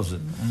przyszły mrozy.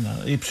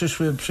 I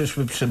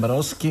przyszły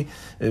przymrozki,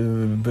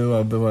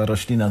 była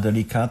roślina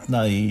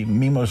delikatna i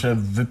mimo, że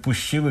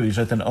wypuściły,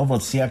 że ten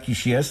owoc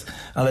jakiś jest,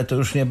 ale to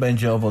już nie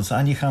będzie owoc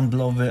ani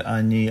handlowy,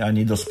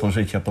 ani do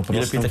spożycia po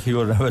prostu. Lepiej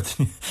takiego nawet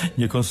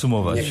nie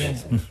konsumować.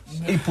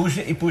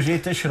 I później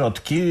te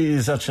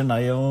środki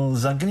zaczynają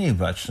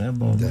zagniwać, nie?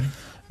 Bo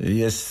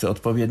jest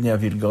odpowiednia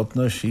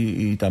wilgotność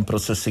i tam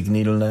procesy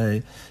gnilne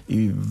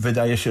i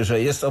wydaje się,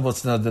 że jest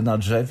owoc na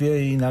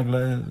drzewie i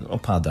nagle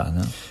opada.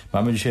 Nie?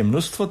 Mamy dzisiaj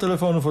mnóstwo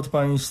telefonów od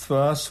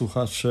państwa.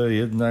 Słuchacze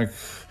jednak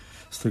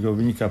z tego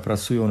wynika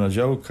pracują na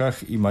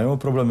działkach i mają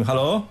problemy.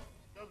 Halo?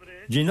 Dobry.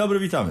 Dzień dobry,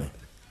 witamy.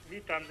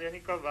 Witam z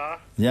Janikowa.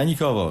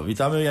 Janikowo,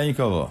 witamy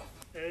Janikowo.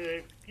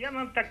 Ja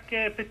mam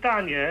takie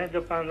pytanie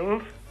do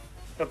panów,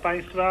 do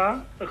państwa.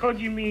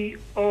 Chodzi mi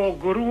o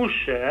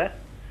grusze.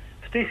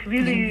 W tej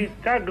chwili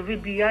tak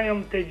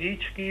wybijają te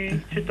dziczki,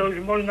 czy to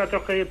już można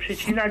trochę je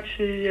przycinać,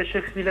 czy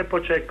jeszcze chwilę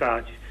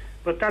poczekać?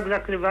 Bo tak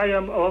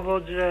zakrywają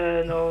owoc,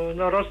 że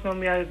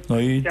rosną jak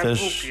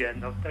też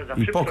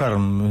głupie. I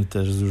pokarm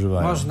też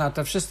zużywają. Można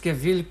te wszystkie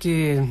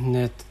wilki,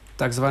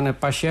 tak zwane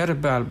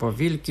pasierby albo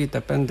wilki,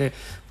 te pędy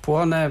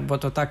płone, bo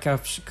to taka,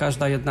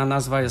 każda jedna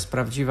nazwa jest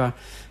prawdziwa.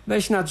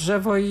 Wejść na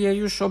drzewo i je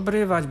już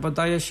obrywać, bo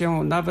daje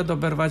się nawet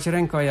oberwać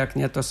ręką, jak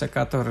nie to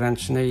sekator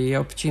ręczny i je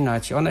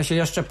obcinać. One się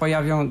jeszcze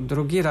pojawią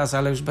drugi raz,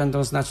 ale już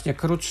będą znacznie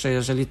krótsze.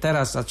 Jeżeli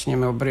teraz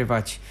zaczniemy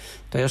obrywać,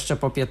 to jeszcze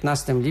po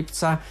 15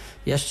 lipca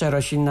jeszcze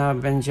roślina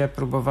będzie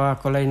próbowała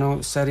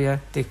kolejną serię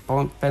tych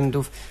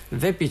pędów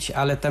wypić,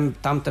 ale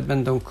tamte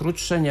będą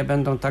krótsze, nie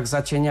będą tak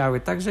zacieniały.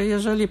 Także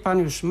jeżeli pan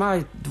już ma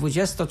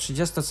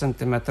 20-30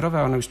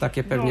 centymetrowe, one już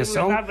takie pewnie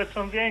są, nawet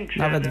są większe.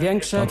 Nawet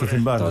większe, no to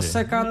tym bardziej. To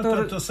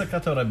sekator... To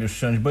sekatorem już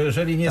ściąć, bo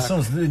jeżeli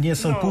nie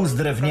są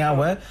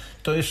półzdrewniałe,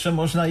 to jeszcze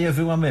można je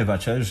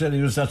wyłamywać, a jeżeli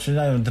już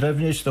zaczynają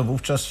drewnieć, to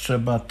wówczas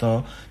trzeba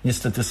to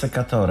niestety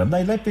sekatorem.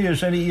 Najlepiej,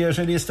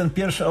 jeżeli jest ten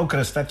pierwszy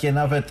okres, takie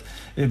nawet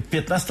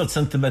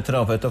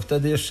 15-centymetrowe, to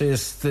wtedy jeszcze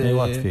jest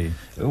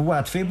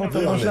łatwiej, bo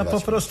to można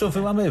po prostu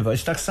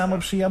wyłamywać. Tak samo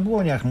przy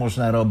jabłoniach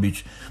można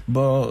robić,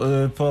 bo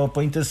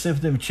po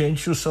intensywnym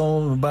cięciu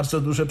są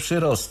bardzo duże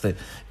przyrosty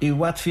i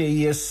łatwiej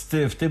jest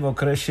w tym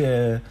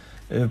okresie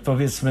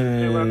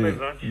powiedzmy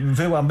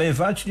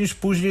wyłamywać niż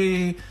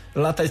później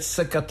latać z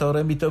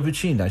sekatorem i to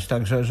wycinać.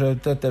 Także, że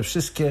te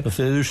wszystkie... To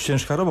wtedy już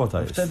ciężka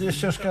robota jest. Wtedy jest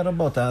ciężka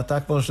robota, a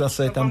tak można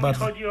sobie tam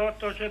bardzo... chodzi o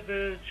to,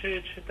 żeby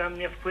czy tam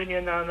nie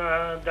wpłynie na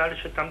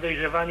dalsze tam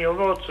dojrzewanie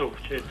owoców,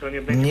 czy to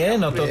nie będzie... Nie,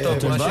 no to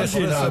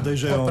właśnie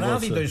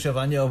poprawi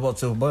dojrzewanie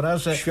owoców, bo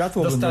raz, że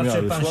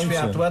dostarczy pan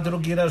światła,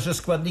 drugi raz, że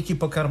składniki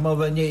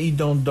pokarmowe nie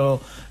idą do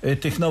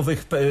tych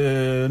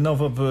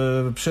nowo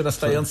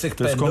przyrastających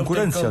pędów. To jest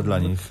konkurencja dla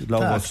nich, dla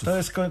owoców. Tak, to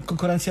jest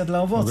konkurencja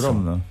dla owoców.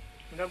 Ogromna.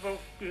 No bo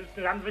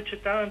tam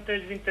wyczytałem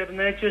też w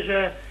internecie,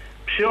 że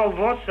przy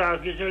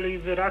owocach, jeżeli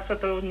wyrasta,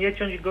 to nie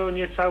ciąć go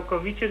nie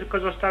całkowicie, tylko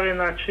zostawię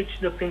na 3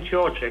 do 5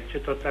 oczek. Czy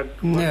to tak?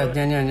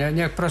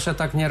 Nie, proszę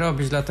tak nie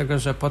robić, dlatego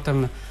że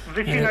potem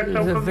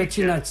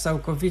wycinać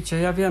całkowicie.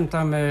 Ja wiem,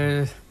 tam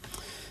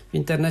w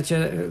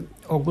internecie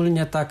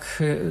ogólnie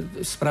tak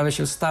sprawy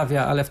się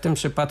stawia, ale w tym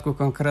przypadku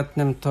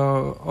konkretnym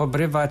to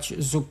obrywać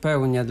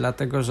zupełnie,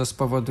 dlatego że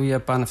spowoduje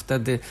pan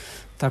wtedy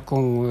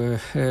taką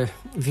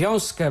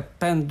wiązkę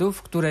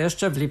pędów, które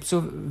jeszcze w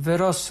lipcu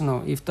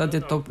wyrosną i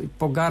wtedy to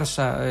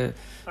pogarsza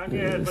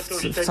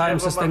w całym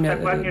systemie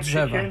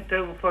drzewa.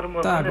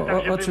 Tak,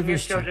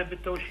 oczywiście.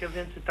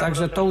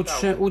 Także to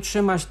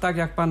utrzymać tak,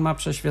 jak pan ma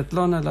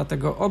prześwietlone,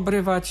 dlatego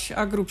obrywać,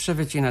 a grubsze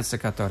wycinać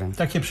sekatorem.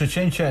 Takie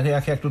przecięcia,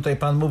 jak tutaj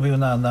pan mówił,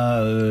 na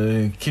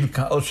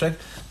kilka oczek,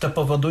 to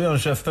powodują,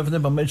 że w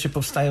pewnym momencie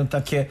powstają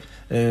takie,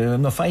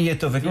 no fajnie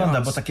to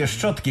wygląda, bo takie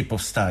szczotki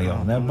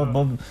powstają,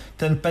 bo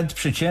ten pęd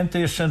przycięty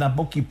jeszcze na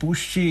boki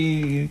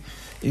puści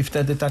i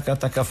wtedy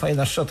taka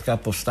fajna szczotka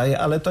powstaje,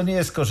 ale to nie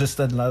jest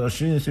korzystne dla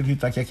rośliny, czyli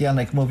tak jak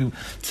Janek mówił,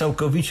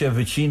 całkowicie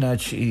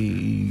wycinać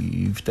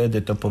i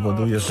wtedy to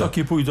powoduje, że...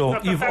 Soki pójdą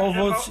i w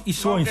owoc, i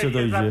słońce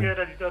dojdzie.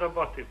 Zabierać do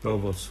roboty. Do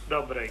owocu.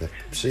 Dobrej. Tak,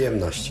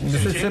 przyjemności.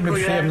 Życzymy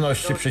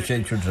przyjemności przy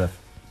cięciu drzew.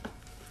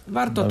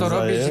 Warto to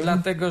robić,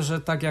 dlatego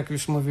że tak jak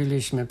już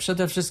mówiliśmy,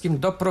 przede wszystkim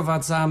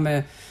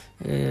doprowadzamy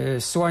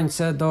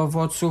słońce do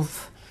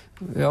owoców.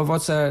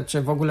 Owoce,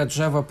 czy w ogóle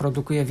drzewo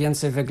produkuje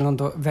więcej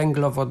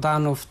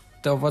węglowodanów.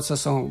 Te owoce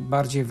są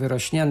bardziej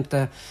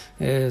wyrośnięte,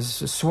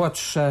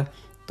 słodsze.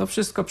 To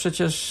wszystko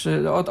przecież,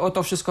 o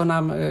to wszystko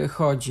nam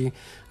chodzi.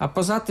 A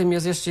poza tym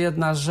jest jeszcze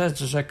jedna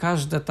rzecz, że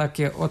każde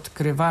takie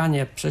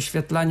odkrywanie,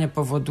 prześwietlanie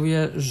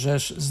powoduje, że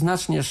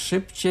znacznie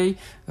szybciej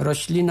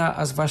roślina,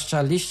 a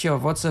zwłaszcza liście,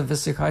 owoce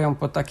wysychają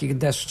po takich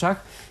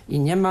deszczach i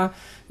nie ma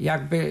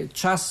jakby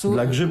czasu...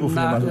 Dla grzybów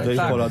nie ma tutaj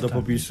pola do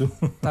popisu.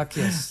 Tak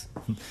jest.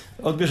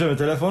 Odbierzemy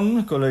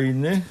telefon,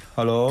 kolejny.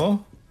 Halo?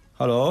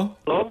 Halo?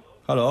 Halo?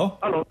 Halo?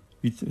 Halo?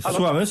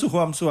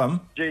 Słucham.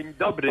 Dzień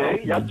dobry,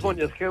 ja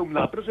dzwonię z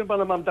Chełmna. Proszę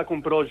pana, mam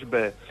taką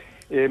prośbę.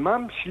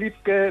 Mam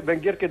śliwkę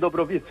węgierkę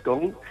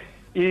dobrowicką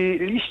i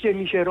liście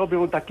mi się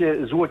robią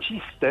takie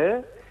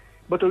złociste,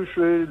 bo to już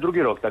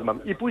drugi rok tak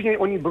mam. I później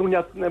oni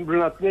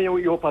brunatnieją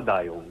i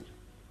opadają.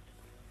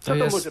 Co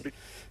to może być?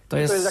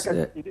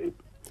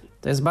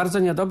 To jest bardzo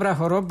niedobra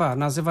choroba,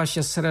 nazywa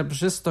się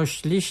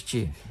srebrzystość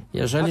liści.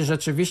 Jeżeli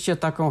rzeczywiście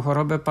taką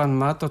chorobę pan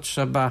ma, to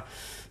trzeba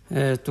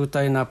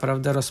tutaj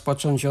naprawdę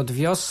rozpocząć od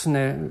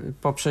wiosny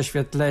po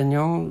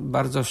prześwietleniu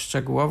bardzo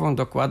szczegółową,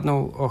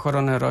 dokładną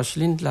ochronę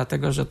roślin,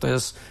 dlatego że to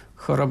jest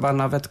choroba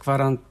nawet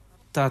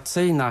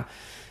gwarantacyjna.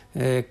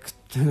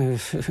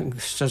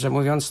 Szczerze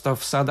mówiąc, to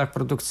w sadach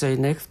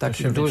produkcyjnych, w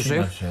takich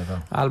dużych,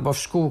 albo w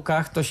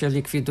szkółkach, to się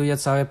likwiduje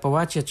całe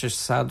połacie, czy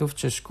sadów,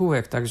 czy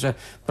szkółek. Także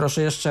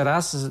proszę jeszcze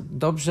raz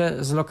dobrze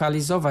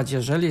zlokalizować.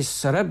 Jeżeli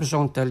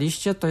srebrzą te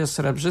liście, to jest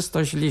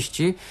srebrzystość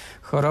liści.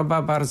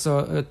 Choroba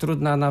bardzo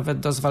trudna nawet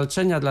do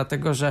zwalczenia,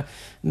 dlatego że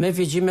my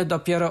widzimy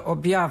dopiero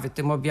objawy.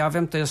 Tym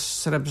objawem to jest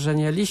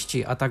srebrzenie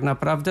liści, a tak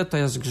naprawdę to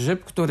jest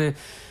grzyb,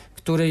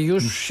 który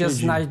już się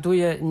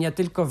znajduje nie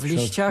tylko w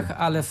liściach,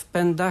 ale w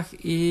pędach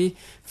i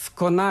w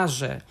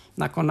konarze.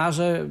 Na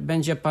konarze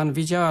będzie pan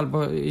widział,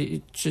 albo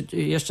czy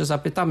jeszcze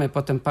zapytamy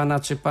potem pana,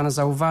 czy pan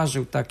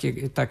zauważył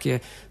takie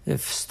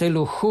w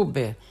stylu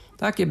chuby.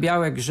 Takie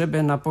białe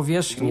grzyby na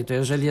powierzchni, to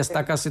jeżeli jest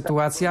taka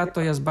sytuacja,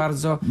 to jest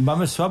bardzo...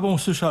 Mamy słabą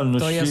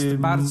słyszalność. To jest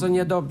bardzo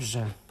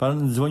niedobrze.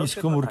 Pan dzwoni z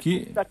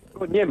komórki?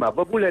 Takiego nie ma. W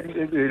ogóle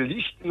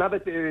liść,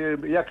 nawet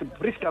jak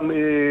pryskam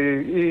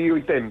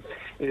tym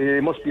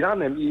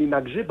mospiranem i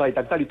na grzyba i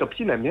tak dalej,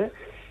 topsinem, nie?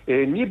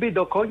 Niby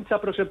do końca,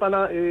 proszę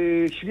pana,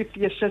 śliwki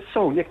jeszcze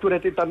są. Niektóre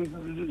tam,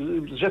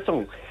 że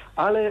są.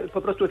 Ale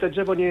po prostu to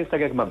drzewo nie jest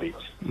tak, jak ma być.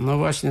 No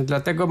właśnie,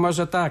 dlatego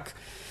może tak,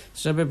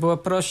 żeby było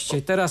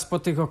prościej. Teraz po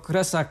tych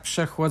okresach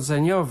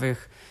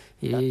przechłodzeniowych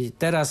I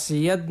teraz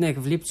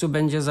jednych w lipcu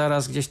będzie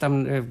zaraz gdzieś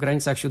tam w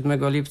granicach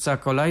 7 lipca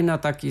kolejna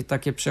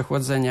takie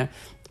przechłodzenie.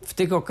 W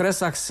tych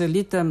okresach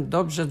sylitem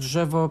dobrze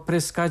drzewo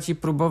pryskać i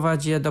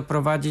próbować je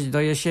doprowadzić do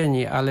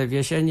jesieni, ale w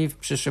jesieni w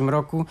przyszłym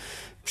roku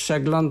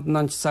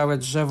przeglądnąć całe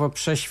drzewo,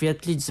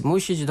 prześwietlić,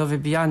 zmusić do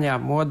wybijania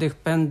młodych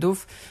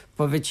pędów,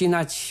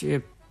 powycinać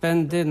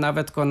pędy,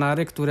 nawet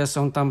konary, które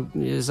są tam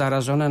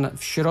zarażone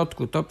w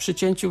środku. To przy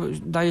cięciu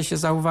daje się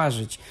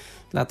zauważyć.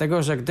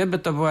 Dlatego, że gdyby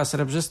to była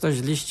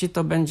srebrzystość liści,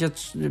 to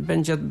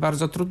będzie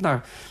bardzo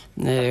trudna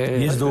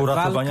Jest do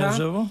uratowania walka.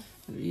 drzewo?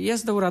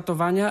 Jest do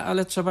uratowania,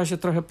 ale trzeba się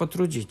trochę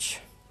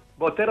potrudzić.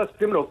 Bo teraz w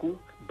tym roku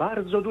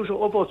bardzo dużo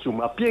owoców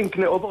ma,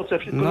 piękne owoce.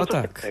 Wszystko No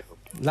tak.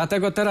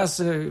 Dlatego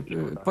teraz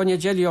po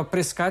niedzieli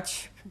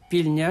opryskać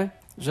pilnie,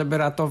 żeby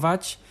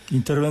ratować.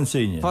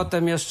 Interwencyjnie.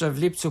 Potem jeszcze w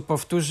lipcu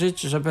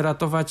powtórzyć, żeby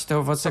ratować te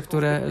owoce,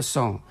 które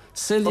są.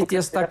 Sylit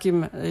jest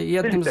takim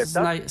jednym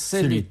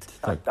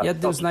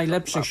z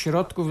najlepszych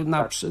środków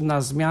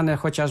na zmianę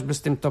chociażby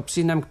z tym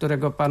topsinem,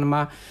 którego pan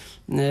ma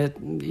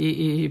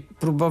i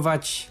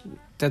próbować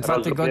te 2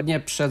 tygodnie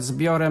przed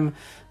zbiorem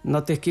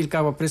tych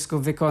kilka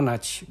oprysków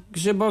wykonać.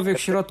 Grzybowych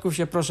środków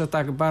się proszę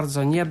tak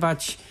bardzo nie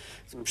bać.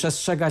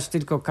 Przestrzegać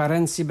tylko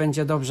karencji,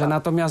 będzie dobrze.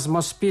 Natomiast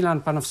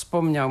Mospilan, pan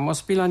wspomniał,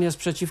 Mospilan jest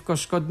przeciwko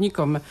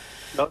szkodnikom,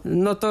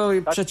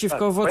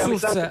 przeciwko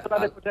owocówce. Ja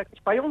myślałem, że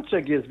jakiś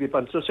pajączek jest, wie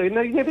pan,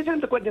 no i nie wiedziałem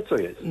dokładnie, co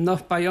jest.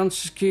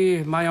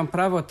 Pajączki mają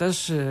prawo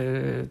też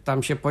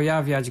tam się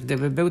pojawiać.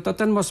 Gdyby był, to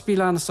ten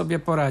Mospilan sobie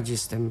poradzi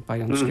z tym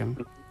pajączkiem.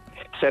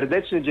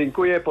 Serdecznie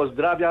dziękuję,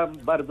 pozdrawiam,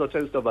 bardzo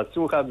często was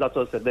słucham, za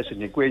to serdecznie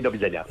dziękuję i do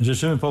widzenia.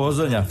 Życzymy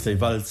powodzenia w tej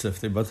walce, w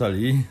tej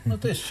batalii. No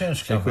to jest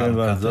ciężka Dziękuję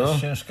walka, bardzo. to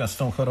jest ciężka, z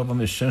tą chorobą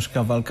jest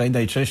ciężka walka i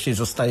najczęściej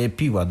zostaje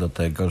piła do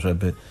tego,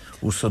 żeby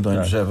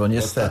usunąć drzewo,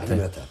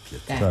 niestety.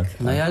 Tak.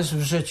 No ja już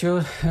w życiu,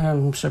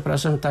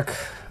 przepraszam,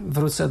 tak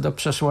wrócę do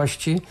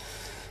przeszłości.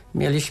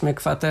 Mieliśmy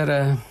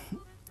kwaterę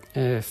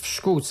w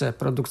szkółce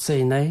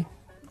produkcyjnej,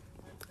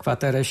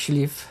 kwaterę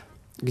Śliw,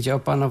 gdzie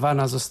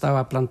opanowana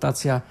została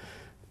plantacja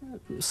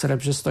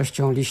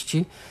srebrzystością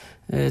liści.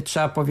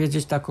 Trzeba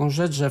powiedzieć taką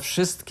rzecz, że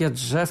wszystkie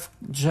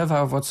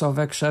drzewa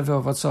owocowe, krzewy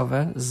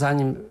owocowe,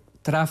 zanim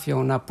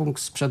trafią na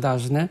punkt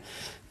sprzedażny,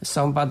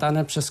 są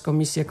badane przez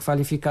komisję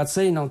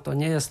kwalifikacyjną. To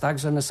nie jest tak,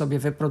 że my sobie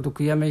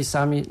wyprodukujemy i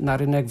sami na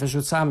rynek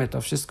wyrzucamy.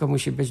 To wszystko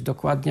musi być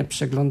dokładnie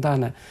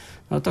przeglądane.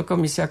 To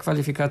komisja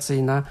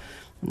kwalifikacyjna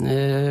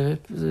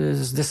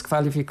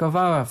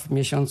zdyskwalifikowała w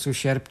miesiącu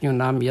sierpniu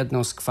nam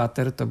jedną z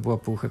kwater, to było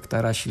 0,5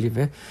 hektara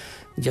śliwy,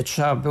 gdzie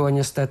trzeba było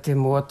niestety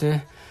młoty,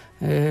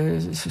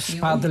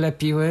 szpadle,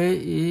 piły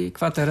i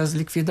kwaterę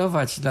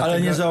zlikwidować.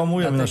 Ale nie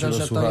załamujemy naszego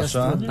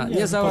słuchacza.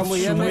 Nie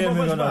załamujemy.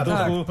 Go na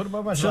duchu.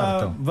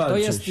 Trzeba walczyć. To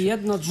jest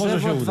jedno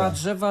drzewo, 2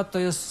 drzewa, to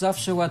jest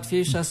zawsze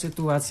łatwiejsza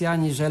sytuacja,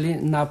 aniżeli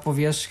na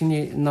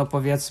powierzchni,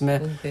 powiedzmy,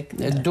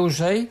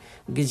 dużej,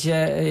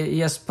 gdzie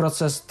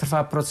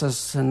trwa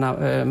proces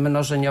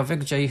mnożeniowy,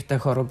 gdzie ich te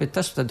choroby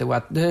też wtedy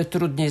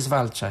trudniej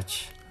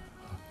zwalczać.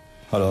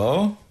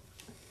 Halo?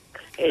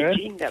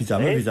 Dzień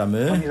dobry.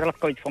 Witamy. Panie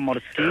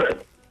Zalewkowicz-Pomorski.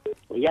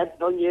 Ja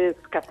dzwonię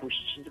z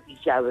Kapuścic,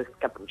 z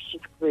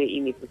Kapuścic, które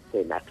imię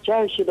Krystyna.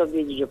 Chciałem się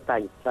dowiedzieć od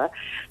państwa,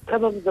 co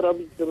mam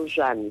zrobić z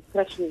różami.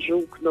 Strasznie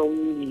żółkną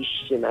mi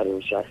liście na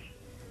różach.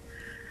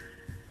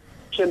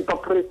 Czym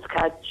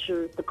popryskać,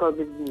 czy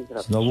cokolwiek z nimi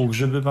zrobić. Znowu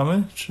grzyby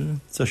mamy, czy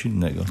coś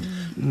innego?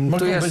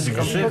 Mogą być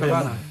grzyby.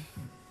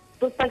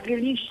 To takie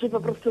liście, po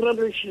prostu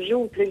robią się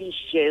żółte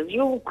liście.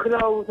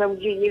 Żółkną, tam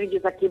gdzie nie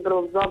będzie takie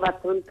brązowa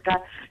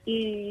trątka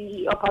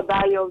i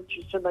opadają,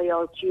 czy trzeba je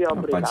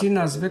obrywać.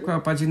 Zwykła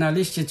opadzina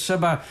liści,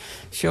 trzeba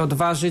się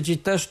odważyć i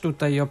też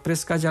tutaj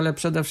opryskać, ale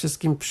przede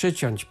wszystkim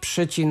przyciąć.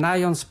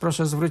 Przycinając,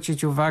 proszę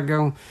zwrócić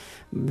uwagę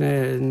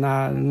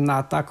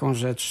na taką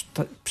rzecz.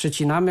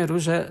 Przycinamy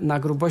róże na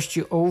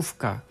grubości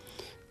ołówka.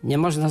 Nie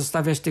można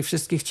zostawiać tych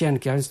wszystkich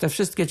cienkie, a więc te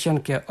wszystkie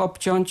cienkie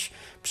obciąć,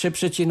 przy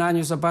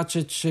przecinaniu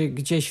zobaczyć, czy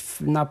gdzieś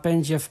w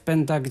napędzie, w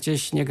pędach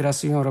gdzieś nie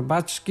grasują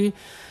robaczki,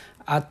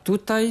 a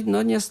tutaj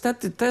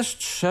niestety też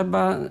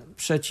trzeba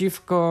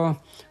przeciwko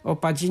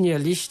opadzinie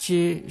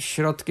liści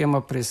środkiem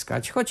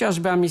opryskać.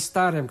 Chociażby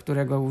amistarem,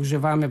 którego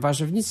używamy w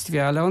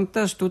warzywnictwie, ale on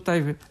też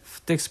tutaj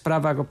w tych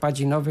sprawach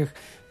opadzinowych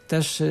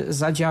też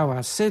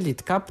zadziała.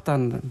 Sylit,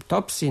 kaptan,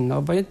 topsin,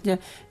 obojętnie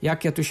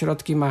jakie tu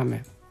środki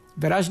mamy.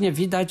 Wyraźnie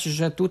widać,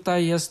 że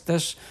tutaj jest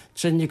też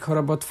czynnik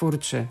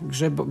chorobotwórczy,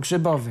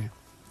 grzybowy.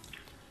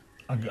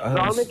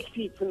 No one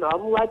kwitną,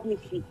 ładnie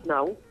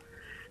kwitną.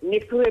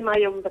 Niektóre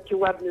mają takie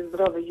ładne,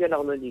 zdrowe,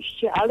 zielone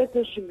liście, ale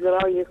też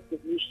gro jest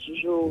tych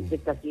liści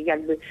żółtych, takich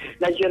jakby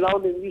na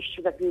zielonym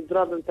liściu, takim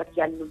zdrowym, taki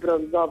jakby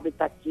brązowy,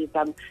 takie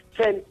tam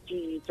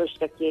centki, coś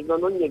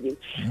takiego, nie wiem.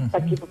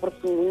 Takie po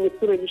prostu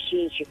niektóre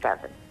liście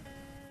nieciekawe.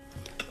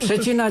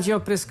 Przecinać i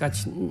opryskać,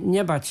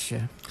 nie bać się.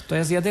 To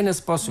jest jedyny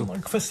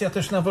sposób. Kwestia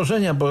też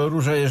nawożenia, bo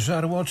róża jest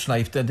żarłoczna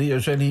i wtedy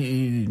jeżeli,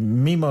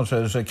 mimo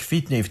że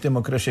kwitnie i w tym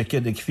okresie,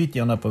 kiedy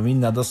kwitnie, ona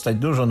powinna dostać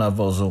dużo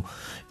nawozu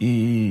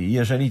i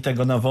jeżeli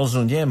tego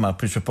nawozu nie ma,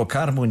 czy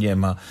pokarmu nie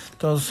ma,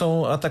 to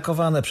są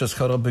atakowane przez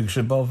choroby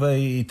grzybowe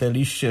i te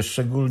liście,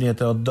 szczególnie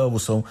te od dołu,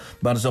 są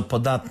bardzo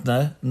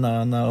podatne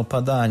na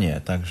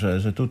opadanie. Także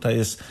że tutaj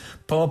jest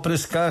po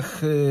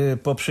opryskach,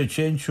 po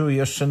przycięciu i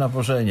jeszcze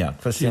nawożenia.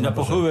 Kwestia na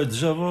pochyłe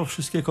drzewo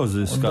wszystkie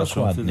kozy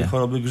skaczą, wtedy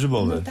choroby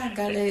grzybowe. No tak,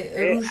 ale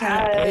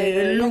róża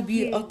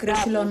lubi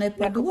określone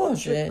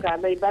podłoże.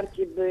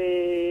 Najbardziej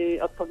by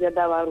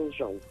odpowiadała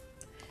różą.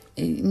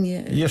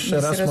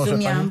 Jeszcze raz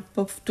zrozumiałam.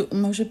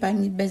 Może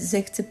pani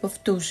zechce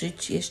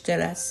powtórzyć jeszcze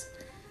raz?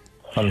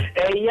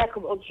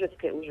 Jaką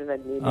odżywkę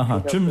używać?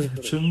 Aha,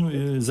 czym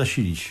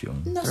zasilić ją?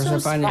 No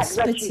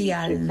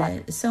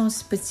są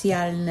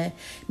specjalne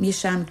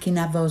mieszanki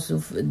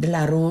nawozów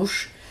dla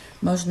róż.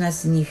 Można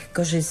z nich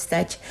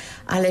korzystać,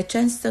 ale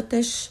często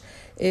też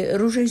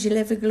róże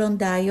źle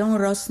wyglądają,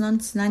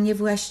 rosnąc na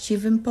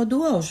niewłaściwym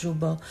podłożu,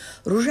 bo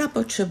róża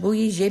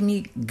potrzebuje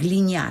ziemi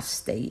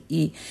gliniastej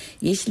i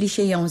jeśli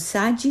się ją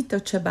sadzi, to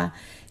trzeba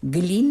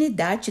gliny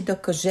dać do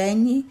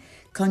korzeni,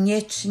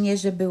 koniecznie,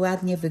 żeby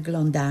ładnie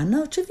wyglądała.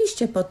 No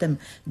oczywiście potem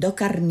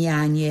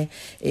dokarmianie,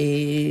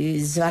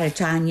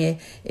 zwalczanie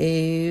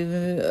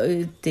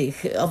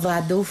tych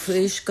owadów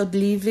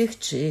szkodliwych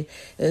czy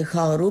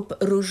chorób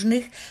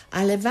różnych,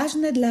 ale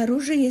ważne dla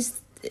róży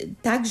jest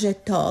także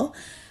to,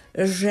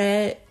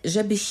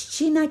 żeby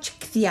ścinać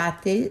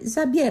kwiaty,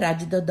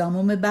 zabierać do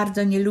domu. My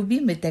bardzo nie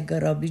lubimy tego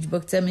robić, bo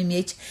chcemy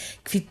mieć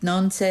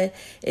kwitnące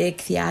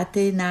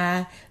kwiaty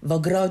w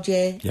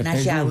ogrodzie,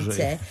 na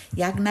działce.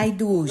 Jak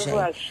najdłużej. No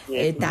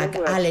właśnie, tak,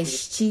 ale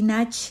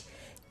ścinać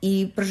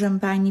i proszę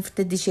pani,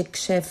 wtedy się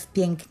krzew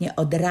pięknie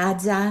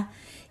odradza,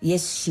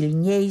 jest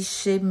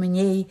silniejszy,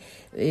 mniej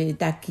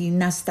taki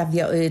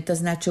to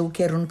znaczy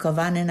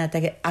ukierunkowany na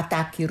takie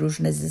ataki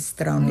różne ze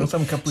strony no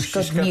tam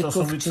kapuściska to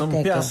są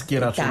piaski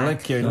raczej, tak,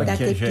 lekkie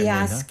takie ziemie,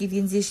 piaski,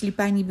 więc jeśli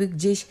pani by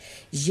gdzieś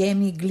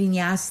ziemi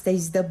gliniastej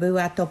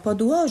zdobyła, to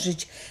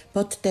podłożyć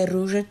pod te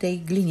róże tej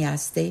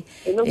gliniastej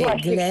no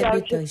właśnie,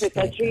 gleby. To jest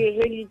pytać, czy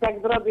jeżeli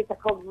tak zrobię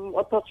taką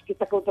otoczkę,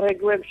 taką trochę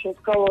głębszą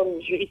koło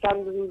róży i tam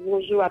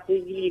włożyła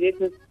tej gliny,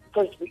 to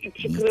coś by się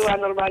przykryła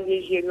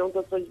normalnie ziemią,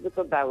 to coś by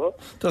to dało.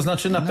 To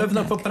znaczy na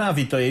pewno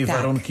poprawi to jej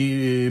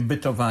warunki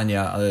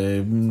bytowania.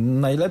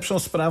 Najlepszą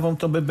sprawą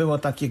to by było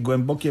takie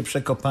głębokie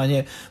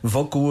przekopanie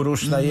wokół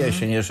róż na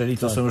jesień. Jeżeli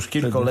to są już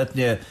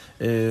kilkoletnie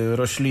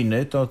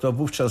rośliny, to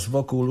wówczas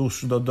wokół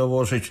róż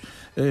dołożyć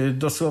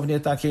dosłownie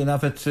takiej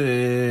nawet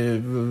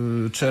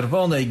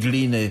czerwonej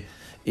gliny,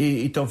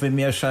 i to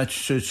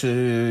wymieszać,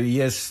 czy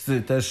jest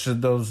też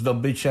do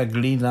zdobycia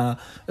glina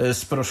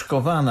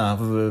sproszkowana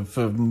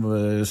w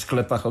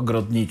sklepach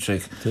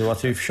ogrodniczych. To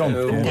łatwiej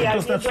wsiąknie.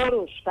 To znaczy, do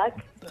róż, tak?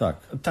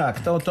 Tak,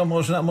 to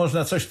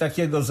można coś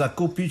takiego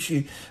zakupić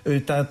i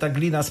ta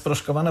glina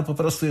sproszkowana po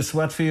prostu jest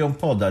łatwiej ją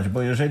podać,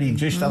 bo jeżeli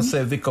gdzieś tam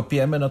sobie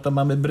wykopiemy, no to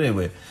mamy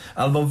bryły.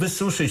 Albo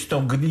wysuszyć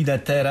tą glinę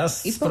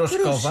teraz,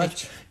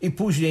 sproszkować i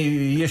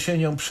później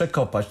jesienią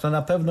przekopać. To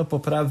na pewno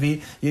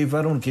poprawi jej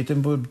warunki.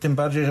 Tym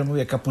bardziej, że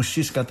mówię,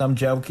 kapuściska, tam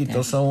działki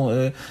to są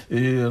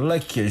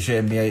lekkie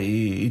ziemie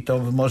i to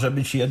może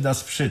być jedna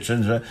z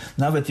przyczyn, że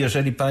nawet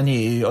jeżeli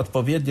pani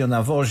odpowiednio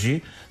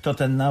nawozi, to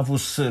ten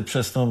nawóz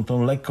przez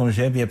tą lekką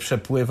ziemię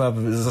przepływa,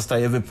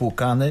 zostaje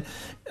wypłukany.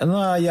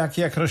 No a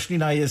jak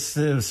roślina jest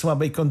w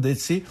słabej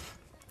kondycji,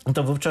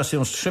 to wówczas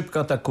ją szybko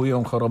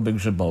atakują choroby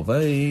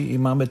grzybowe i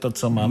mamy to,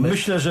 co mamy.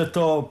 Myślę, że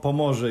to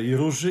pomoże i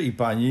róży, i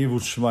pani w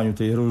utrzymaniu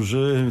tej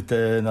róży,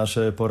 te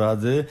nasze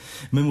porady.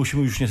 My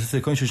musimy już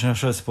niestety kończyć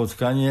nasze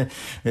spotkanie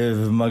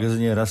w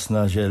magazynie Raz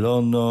na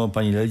Zielono.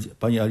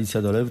 Pani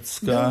Alicja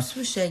Dolewska, do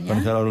usłyszenia.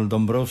 Pan Karol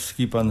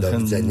Dąbrowski, pan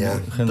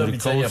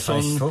Henryk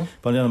Kołson,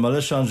 pan Jan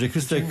Malesza, Andrzej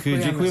Krystek.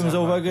 Dziękujemy za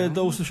uwagę.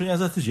 Do usłyszenia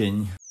za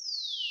tydzień.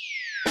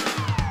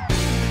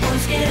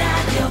 Polskie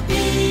Radio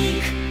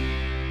PiK.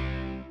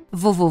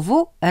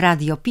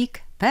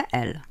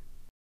 www.radiopik.pl